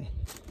can't come in.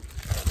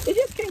 They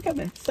just can't come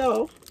in.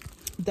 So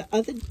the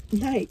other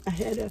night, I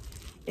had an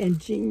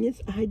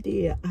ingenious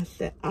idea. I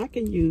said, I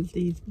can use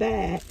these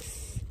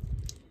bags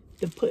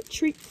to put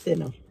treats in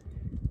them.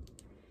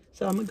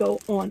 So I'm going to go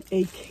on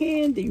a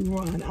candy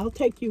run. I'll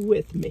take you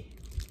with me.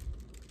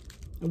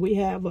 We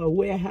have a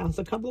warehouse,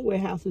 a couple of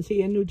warehouses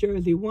here in New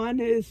Jersey. One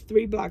is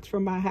 3 blocks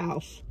from my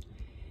house.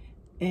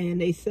 And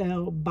they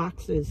sell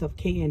boxes of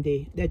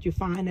candy that you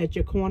find at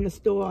your corner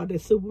store or the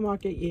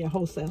supermarket. Yeah,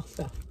 wholesale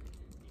stuff.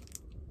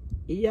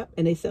 Yep,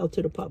 and they sell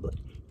to the public.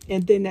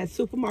 And then that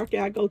supermarket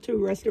I go to,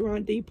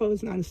 Restaurant Depot,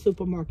 is not a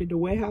supermarket. The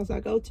warehouse I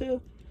go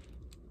to,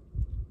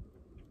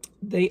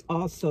 they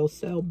also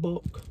sell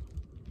bulk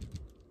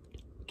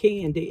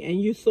candy.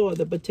 And you saw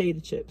the potato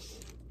chips.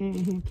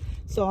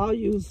 So I'll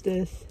use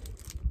this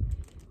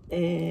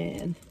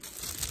and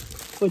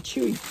for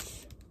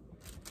treats.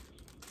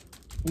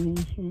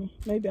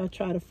 Maybe I'll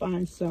try to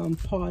find some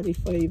party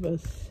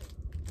flavors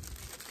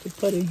to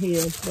put in here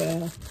as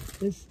well.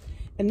 This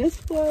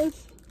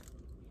was,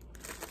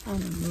 I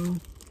don't know,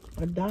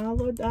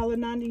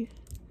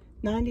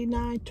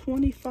 $1.99,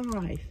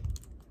 25.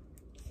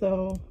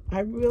 So I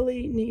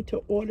really need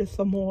to order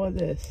some more of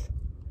this.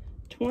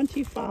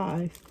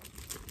 25,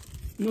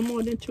 no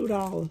more than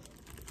 $2.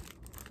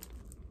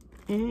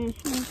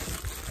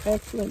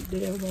 Excellent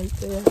deal right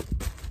there.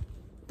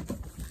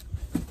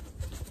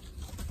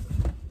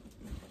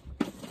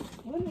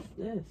 What is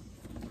this?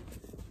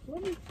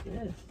 What is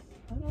this?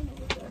 I don't know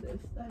what that is.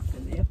 That's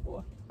in there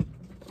for.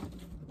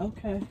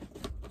 Okay.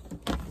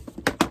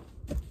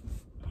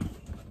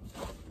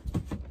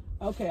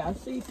 Okay, I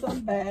see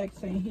some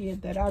bags in here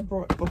that I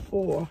brought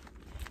before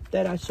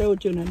that I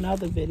showed you in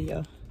another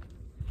video.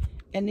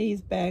 And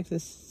these bags are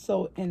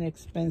so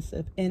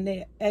inexpensive and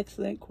they're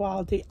excellent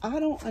quality. I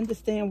don't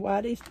understand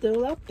why they're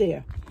still up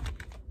there.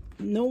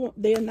 No,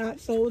 they're not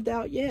sold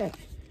out yet.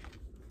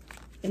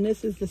 And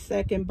this is the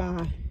second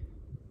buy.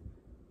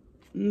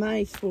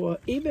 Nice for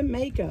even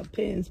makeup,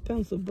 pens,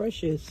 pencil,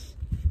 brushes,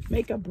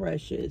 makeup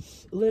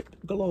brushes, lip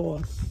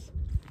gloss,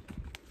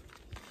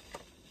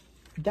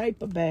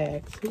 diaper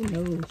bags. Who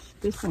knows?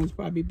 This one's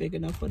probably big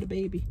enough for the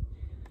baby.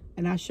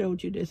 And I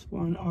showed you this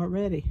one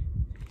already.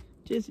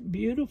 Just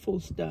beautiful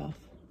stuff.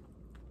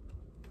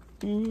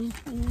 And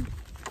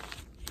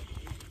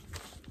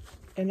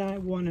I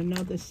want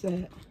another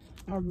set.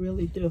 I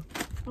really do.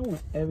 I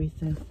want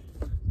everything.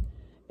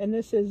 And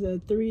this is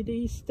a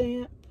 3D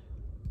stamp.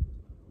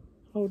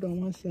 Hold on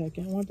one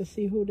second. I want to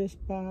see who this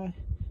by.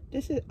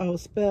 This is, oh,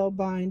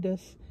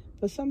 Spellbinders.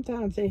 But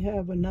sometimes they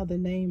have another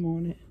name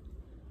on it.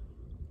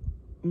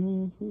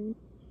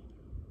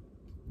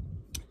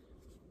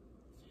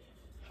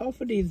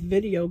 Hopefully these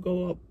video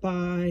go up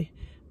by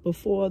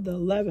before the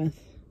 11th.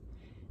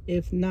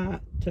 If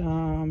not,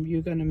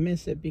 you're gonna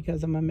miss it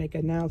because I'm gonna make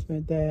an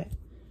announcement that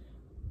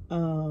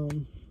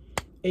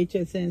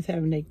HSN's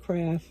having a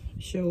craft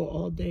show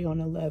all day on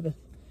 11th.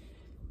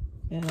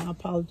 And I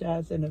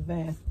apologize in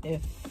advance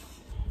if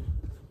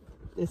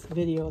this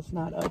video is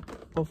not up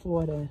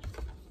before then.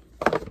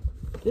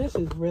 This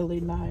is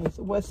really nice.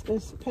 What's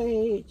this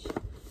page?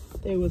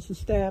 They was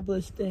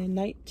established in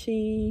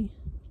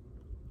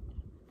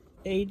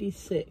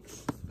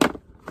 1986.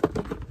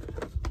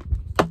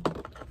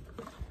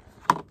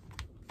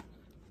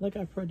 Look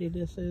how pretty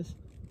this is.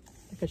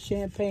 Like a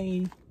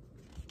champagne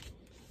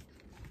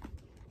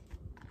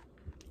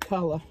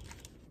color.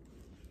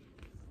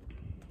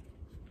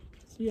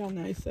 See how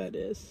nice that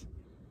is.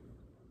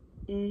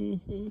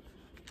 Little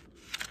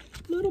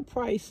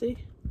pricey.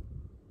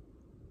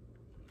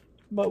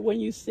 But when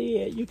you see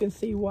it, you can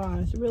see why.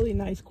 It's really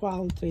nice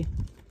quality.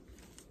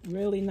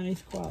 Really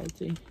nice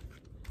quality.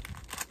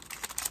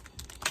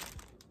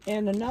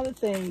 And another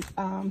thing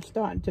I'm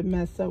starting to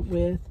mess up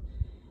with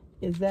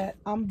is that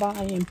I'm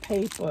buying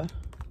paper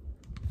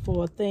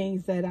for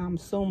things that I'm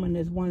assuming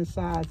is one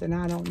size and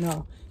I don't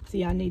know.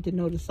 See, I need to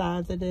know the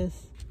size of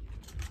this.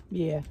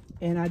 Yeah,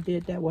 and I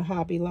did that with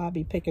Hobby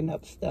Lobby picking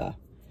up stuff.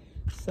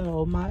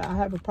 So I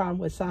have a problem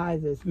with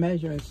sizes,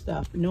 measuring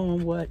stuff,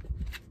 knowing what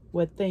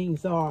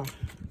things are.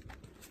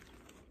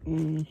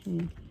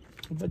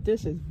 But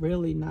this is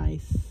really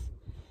nice.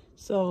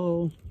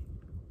 So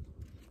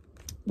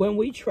when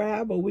we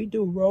travel, we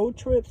do road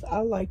trips, I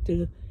like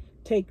to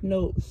take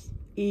notes.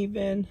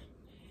 Even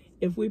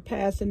if we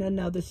pass in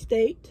another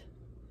state,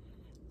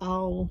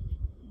 I'll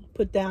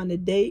put down the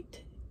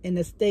date and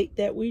the state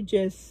that we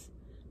just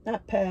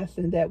not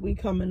passing, that we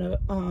coming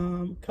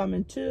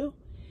to,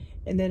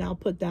 and then I'll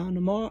put down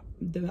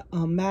the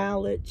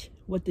mileage,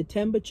 what the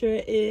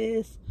temperature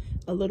is,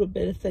 a little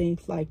bit of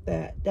things like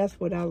that. That's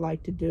what I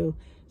like to do.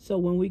 So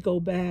when we go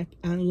back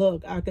and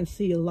look, I can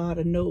see a lot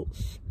of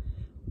notes.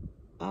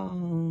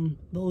 The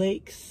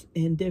lakes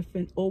and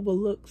different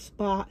overlook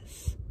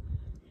spots.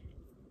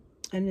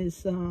 And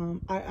it's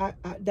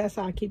that's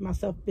how I keep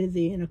myself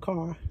busy in a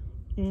car.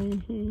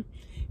 And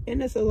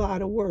it's a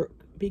lot of work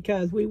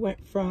because we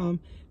went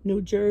from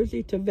New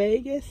Jersey to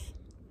Vegas.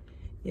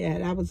 Yeah,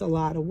 that was a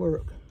lot of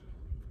work.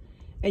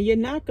 And you're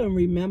not going to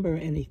remember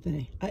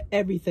anything,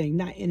 everything,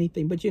 not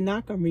anything, but you're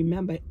not going to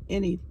remember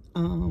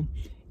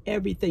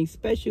everything,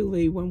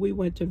 especially when we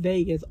went to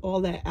Vegas,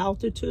 all that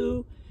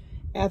altitude.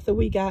 After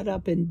we got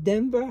up in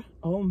Denver,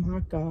 oh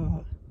my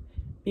God,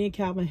 me and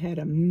Calvin had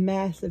a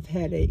massive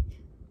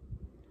headache.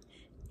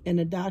 And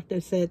the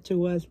doctor said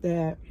to us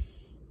that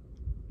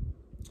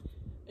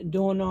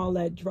doing all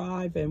that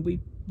driving,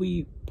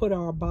 we put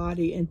our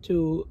body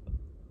into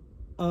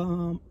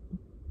a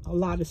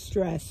lot of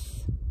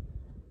stress.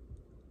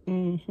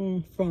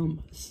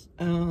 From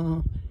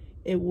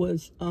it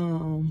was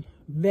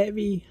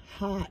very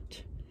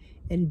hot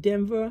in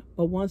Denver,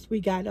 but once we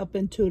got up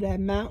into that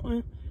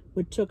mountain,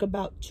 which took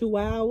about 2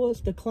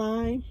 hours to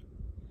climb,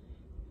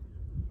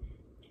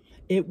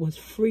 it was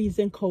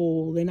freezing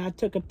cold. And I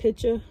took a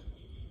picture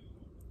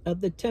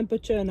of the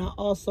temperature, and I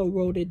also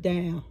wrote it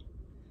down,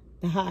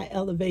 the high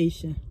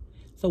elevation.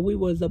 So we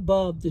was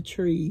above the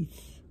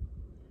trees.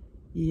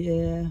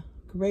 Yeah,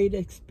 great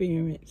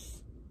experience.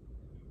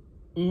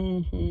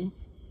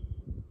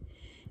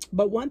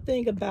 But one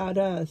thing about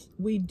us,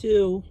 we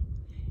do,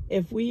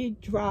 if we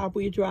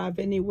drive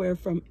anywhere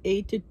from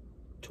 8 to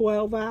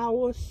 12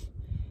 hours.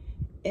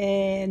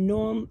 And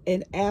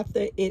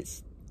after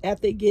it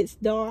gets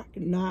dark,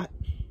 not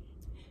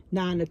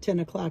 9 or 10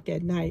 o'clock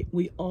at night,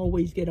 we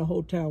always get a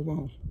hotel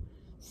room.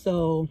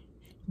 So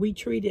we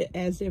treat it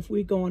as if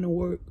we're going to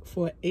work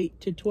for 8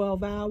 to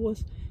 12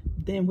 hours.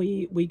 Then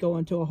we go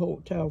into a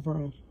hotel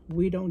room.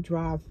 We don't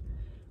drive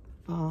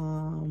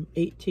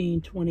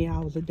 18, 20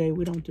 hours a day.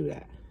 We don't do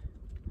that.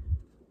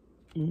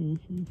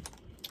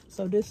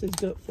 So this is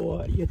good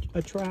for your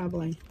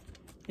traveling.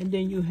 And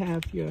then you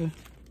have your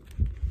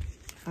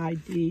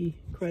ID,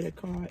 credit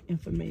card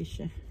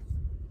information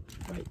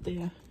right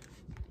there.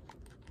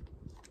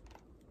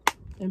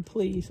 And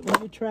please, when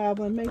you're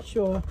traveling, make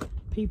sure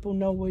people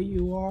know where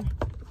you are.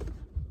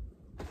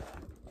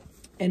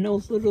 And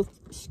those little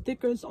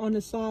stickers on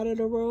the side of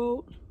the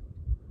road,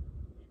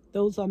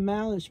 those are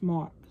mileage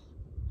marks.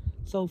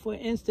 So for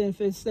instance,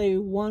 if it say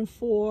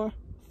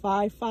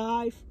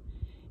 1455,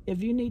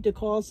 if you need to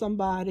call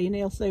somebody and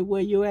they'll say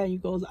where you at, and you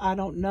goes, I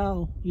don't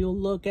know, you'll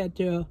look at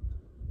your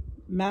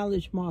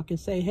mileage mark and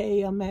say,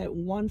 hey, I'm at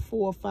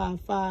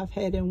 1455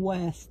 heading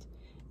west,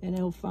 and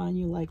they'll find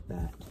you like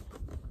that.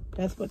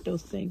 That's what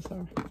those things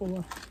are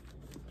for.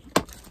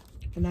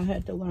 And I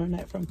had to learn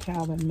that from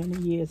Calvin many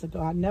years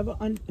ago. I never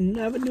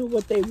knew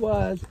what they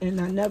was, and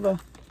I never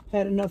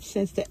had enough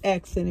sense to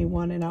ask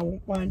anyone. And I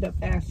wound up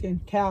asking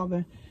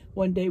Calvin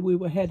one day. We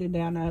were headed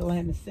down to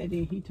Atlantic City,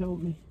 and he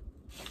told me.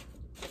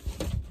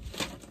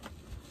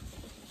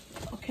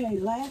 Okay,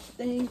 last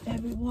thing,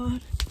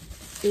 everyone,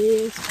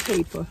 is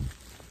paper.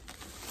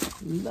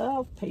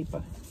 Love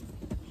paper.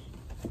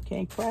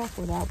 Can't craft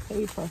without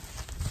paper.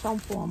 Some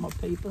form of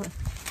paper.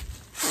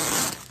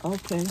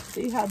 Okay,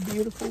 see how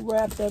beautiful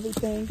wrapped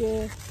everything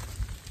is?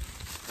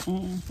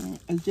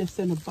 It's just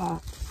in a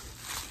box.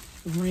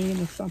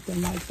 Rain or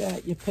something like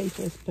that, your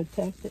paper is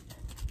protected.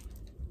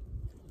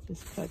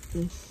 Just cut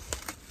this.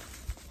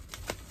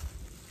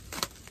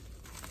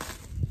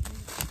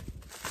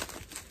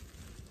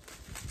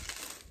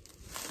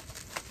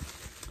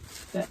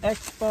 The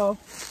expo,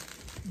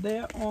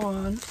 they're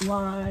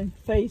online,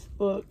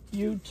 Facebook,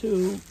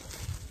 YouTube,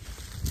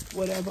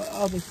 whatever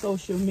other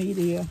social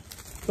media,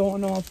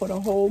 going on for the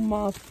whole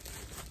month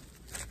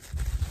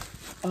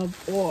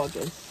of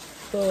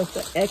August. So it's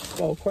the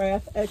expo,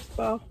 craft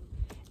expo.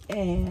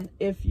 And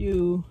if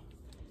you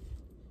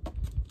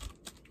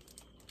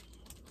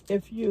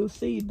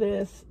see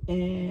this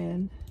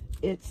and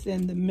it's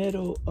in the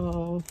middle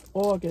of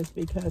August,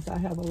 because I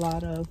have a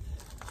lot of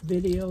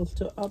videos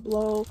to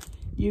upload,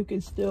 you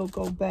can still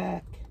go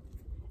back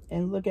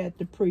and look at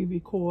the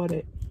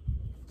pre-recorded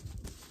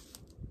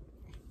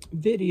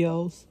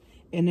videos,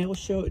 and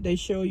they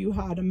show you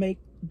how to make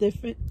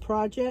different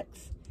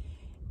projects,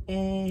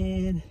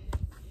 and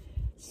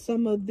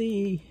some of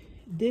the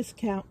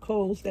discount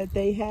codes that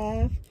they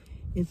have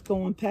is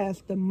going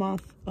past the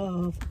month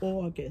of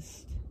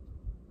August.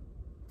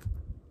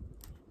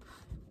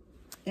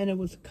 And it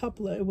was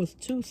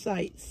two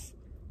sites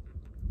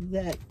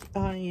that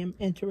I am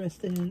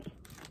interested in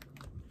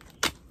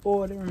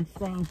ordering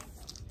from.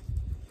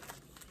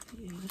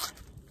 Yeah.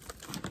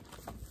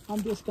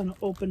 I'm just gonna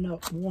open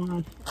up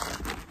one.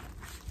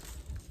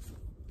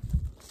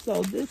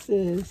 So this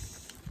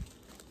is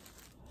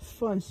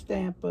Fun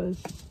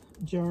Stamper's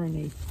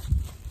Journey,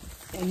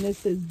 and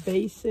this is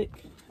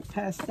basic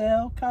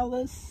pastel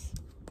colors.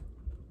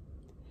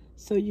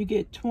 So you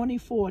get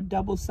 24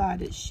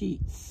 double-sided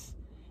sheets,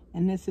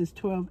 and this is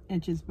 12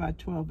 inches by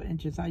 12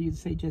 inches. I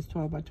used to say just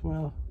 12 by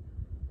 12.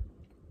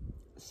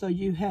 So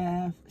you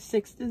have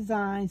 6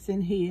 designs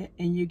in here,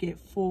 and you get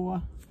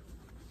 4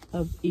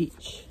 of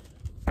each.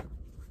 Let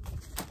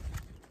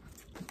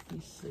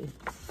me see.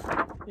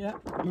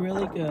 Yep,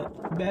 really good.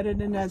 Better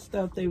than that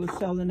stuff they were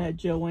selling at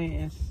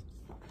Joann's.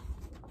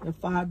 The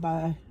 5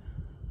 by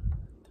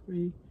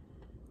 3.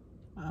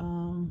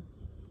 I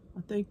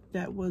think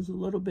that was a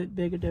little bit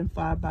bigger than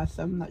 5 by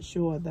 7. I'm not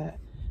sure of that,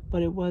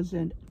 but it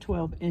wasn't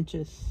 12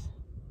 inches.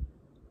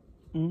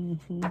 And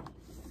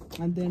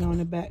then on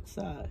the back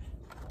side.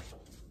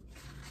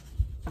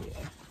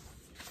 Yeah.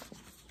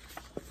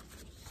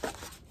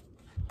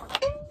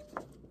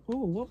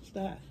 Oh, what was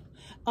that?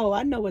 Oh,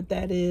 I know what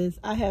that is.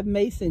 I have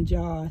mason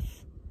jars,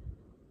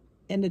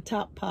 and the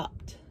top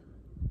popped.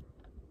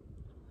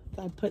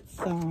 I put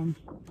some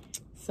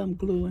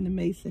glue in the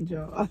mason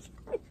jar.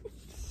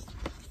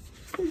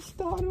 It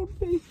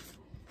startled me.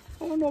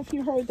 I don't know if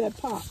you heard that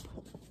pop.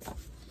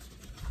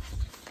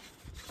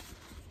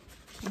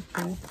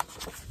 Okay.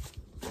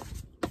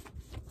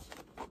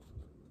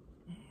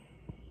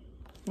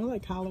 I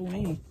like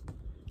Halloween.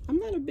 I'm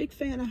not a big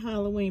fan of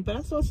Halloween, but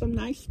I saw some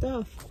nice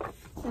stuff.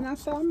 And I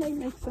thought I may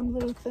make some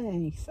little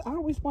things. I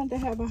always wanted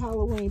to have a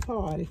Halloween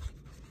party.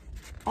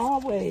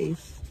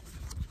 Always.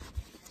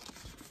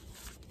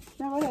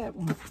 Never had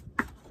one.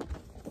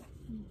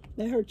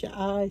 That hurt your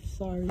eyes,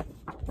 sorry.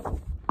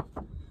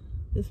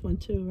 This one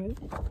too, right?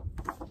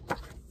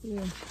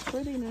 Yeah,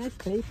 pretty nice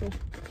paper.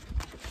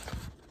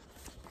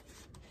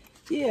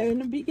 Yeah, in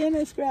the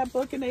beginning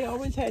scrapbooking, they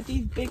always had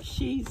these big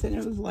sheets, and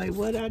it was like,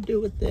 what do I do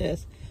with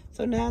this?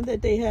 So now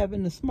that they have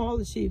in the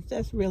smaller sheets,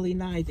 that's really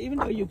nice, even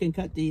though you can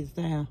cut these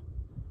down.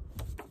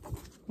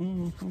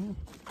 But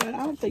I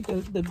don't think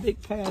the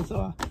big pads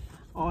are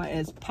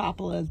as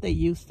popular as they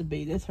used to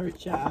be. This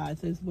hurts your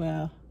eyes as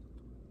well.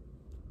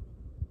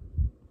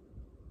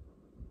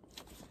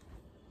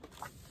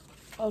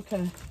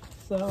 Okay,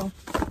 so,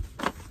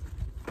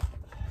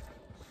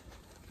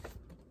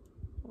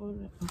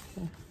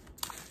 okay.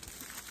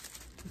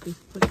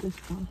 Just put this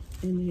one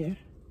in here.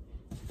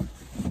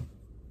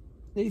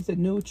 These are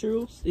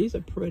neutrals. These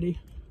are pretty.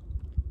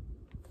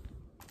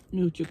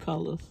 Neutral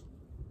colors.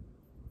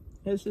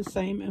 It's the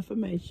same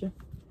information.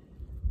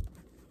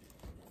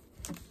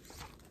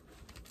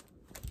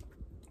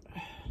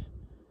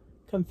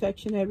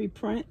 Confectionery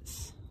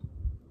prints.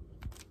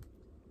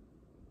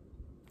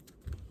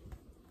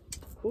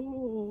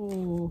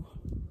 Ooh.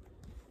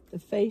 The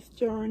Faith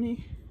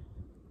Journey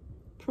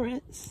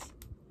prints.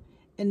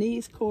 And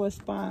these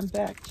correspond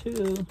back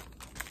to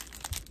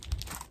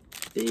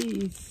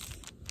these.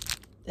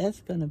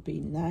 That's gonna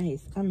be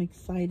nice. I'm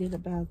excited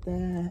about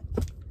that.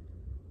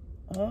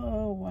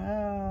 Oh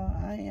wow,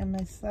 I am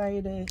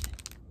excited.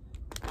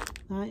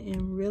 I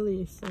am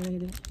really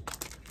excited.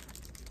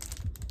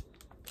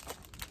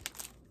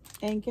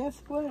 And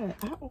guess what?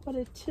 I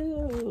ordered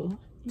 2.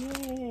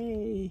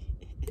 Yay.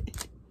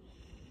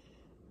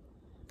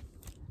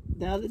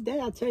 The other day,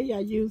 I tell you, I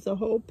used a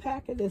whole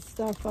pack of this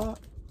stuff up.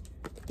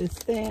 The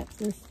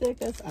stamps and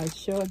stickers, I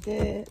sure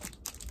did.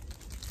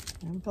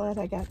 I'm glad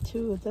I got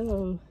 2 of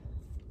those.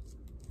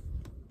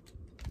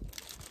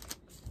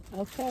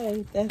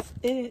 Okay, that's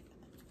it.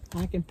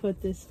 I can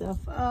put this stuff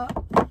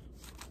up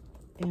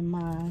in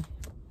my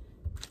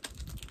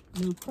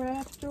new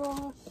craft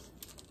drawers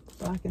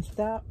so I can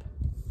stop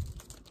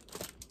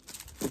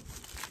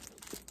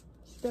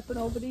stepping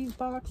over these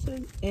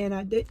boxes. And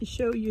I didn't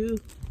show you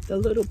the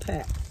little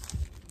pack.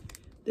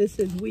 This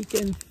is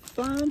Weekend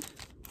Fun.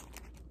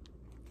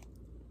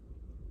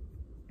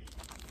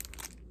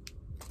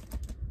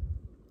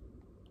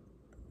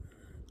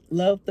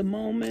 Love the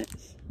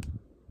Moments.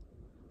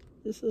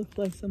 This looks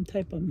like some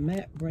type of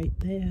map right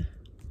there.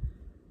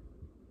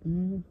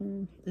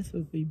 This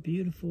would be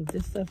beautiful.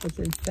 This stuff is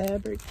in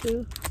fabric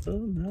too. Oh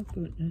my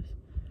goodness.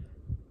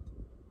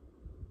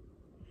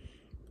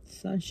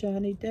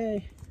 Sunshiny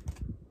day.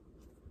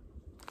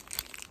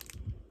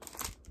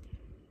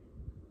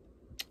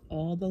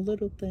 All the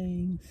little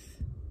things.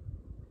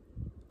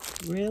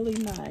 Really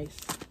nice.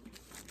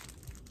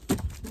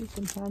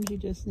 Sometimes you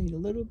just need a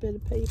little bit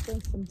of paper.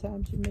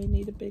 Sometimes you may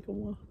need a bigger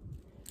one.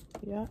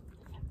 Yeah.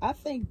 I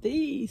think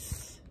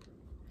these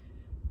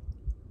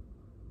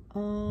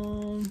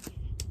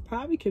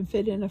probably can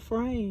fit in a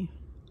frame.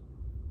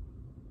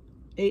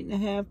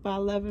 8.5 by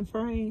 11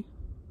 frame.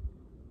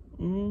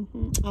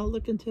 I'll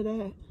look into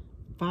that.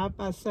 5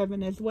 by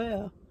 7 as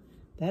well.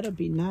 That'll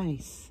be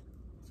nice.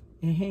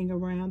 And hang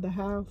around the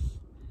house.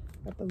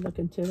 I have to look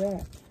into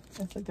that.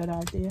 That's a good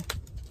idea.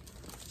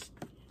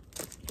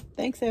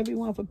 Thanks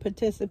everyone for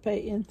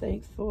participating.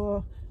 Thanks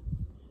for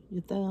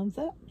your thumbs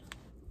up.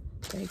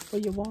 Thanks for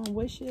your warm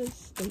wishes.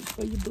 Thanks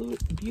for your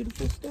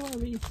beautiful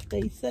stories.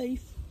 Stay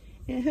safe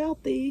and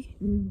healthy.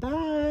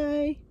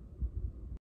 Bye.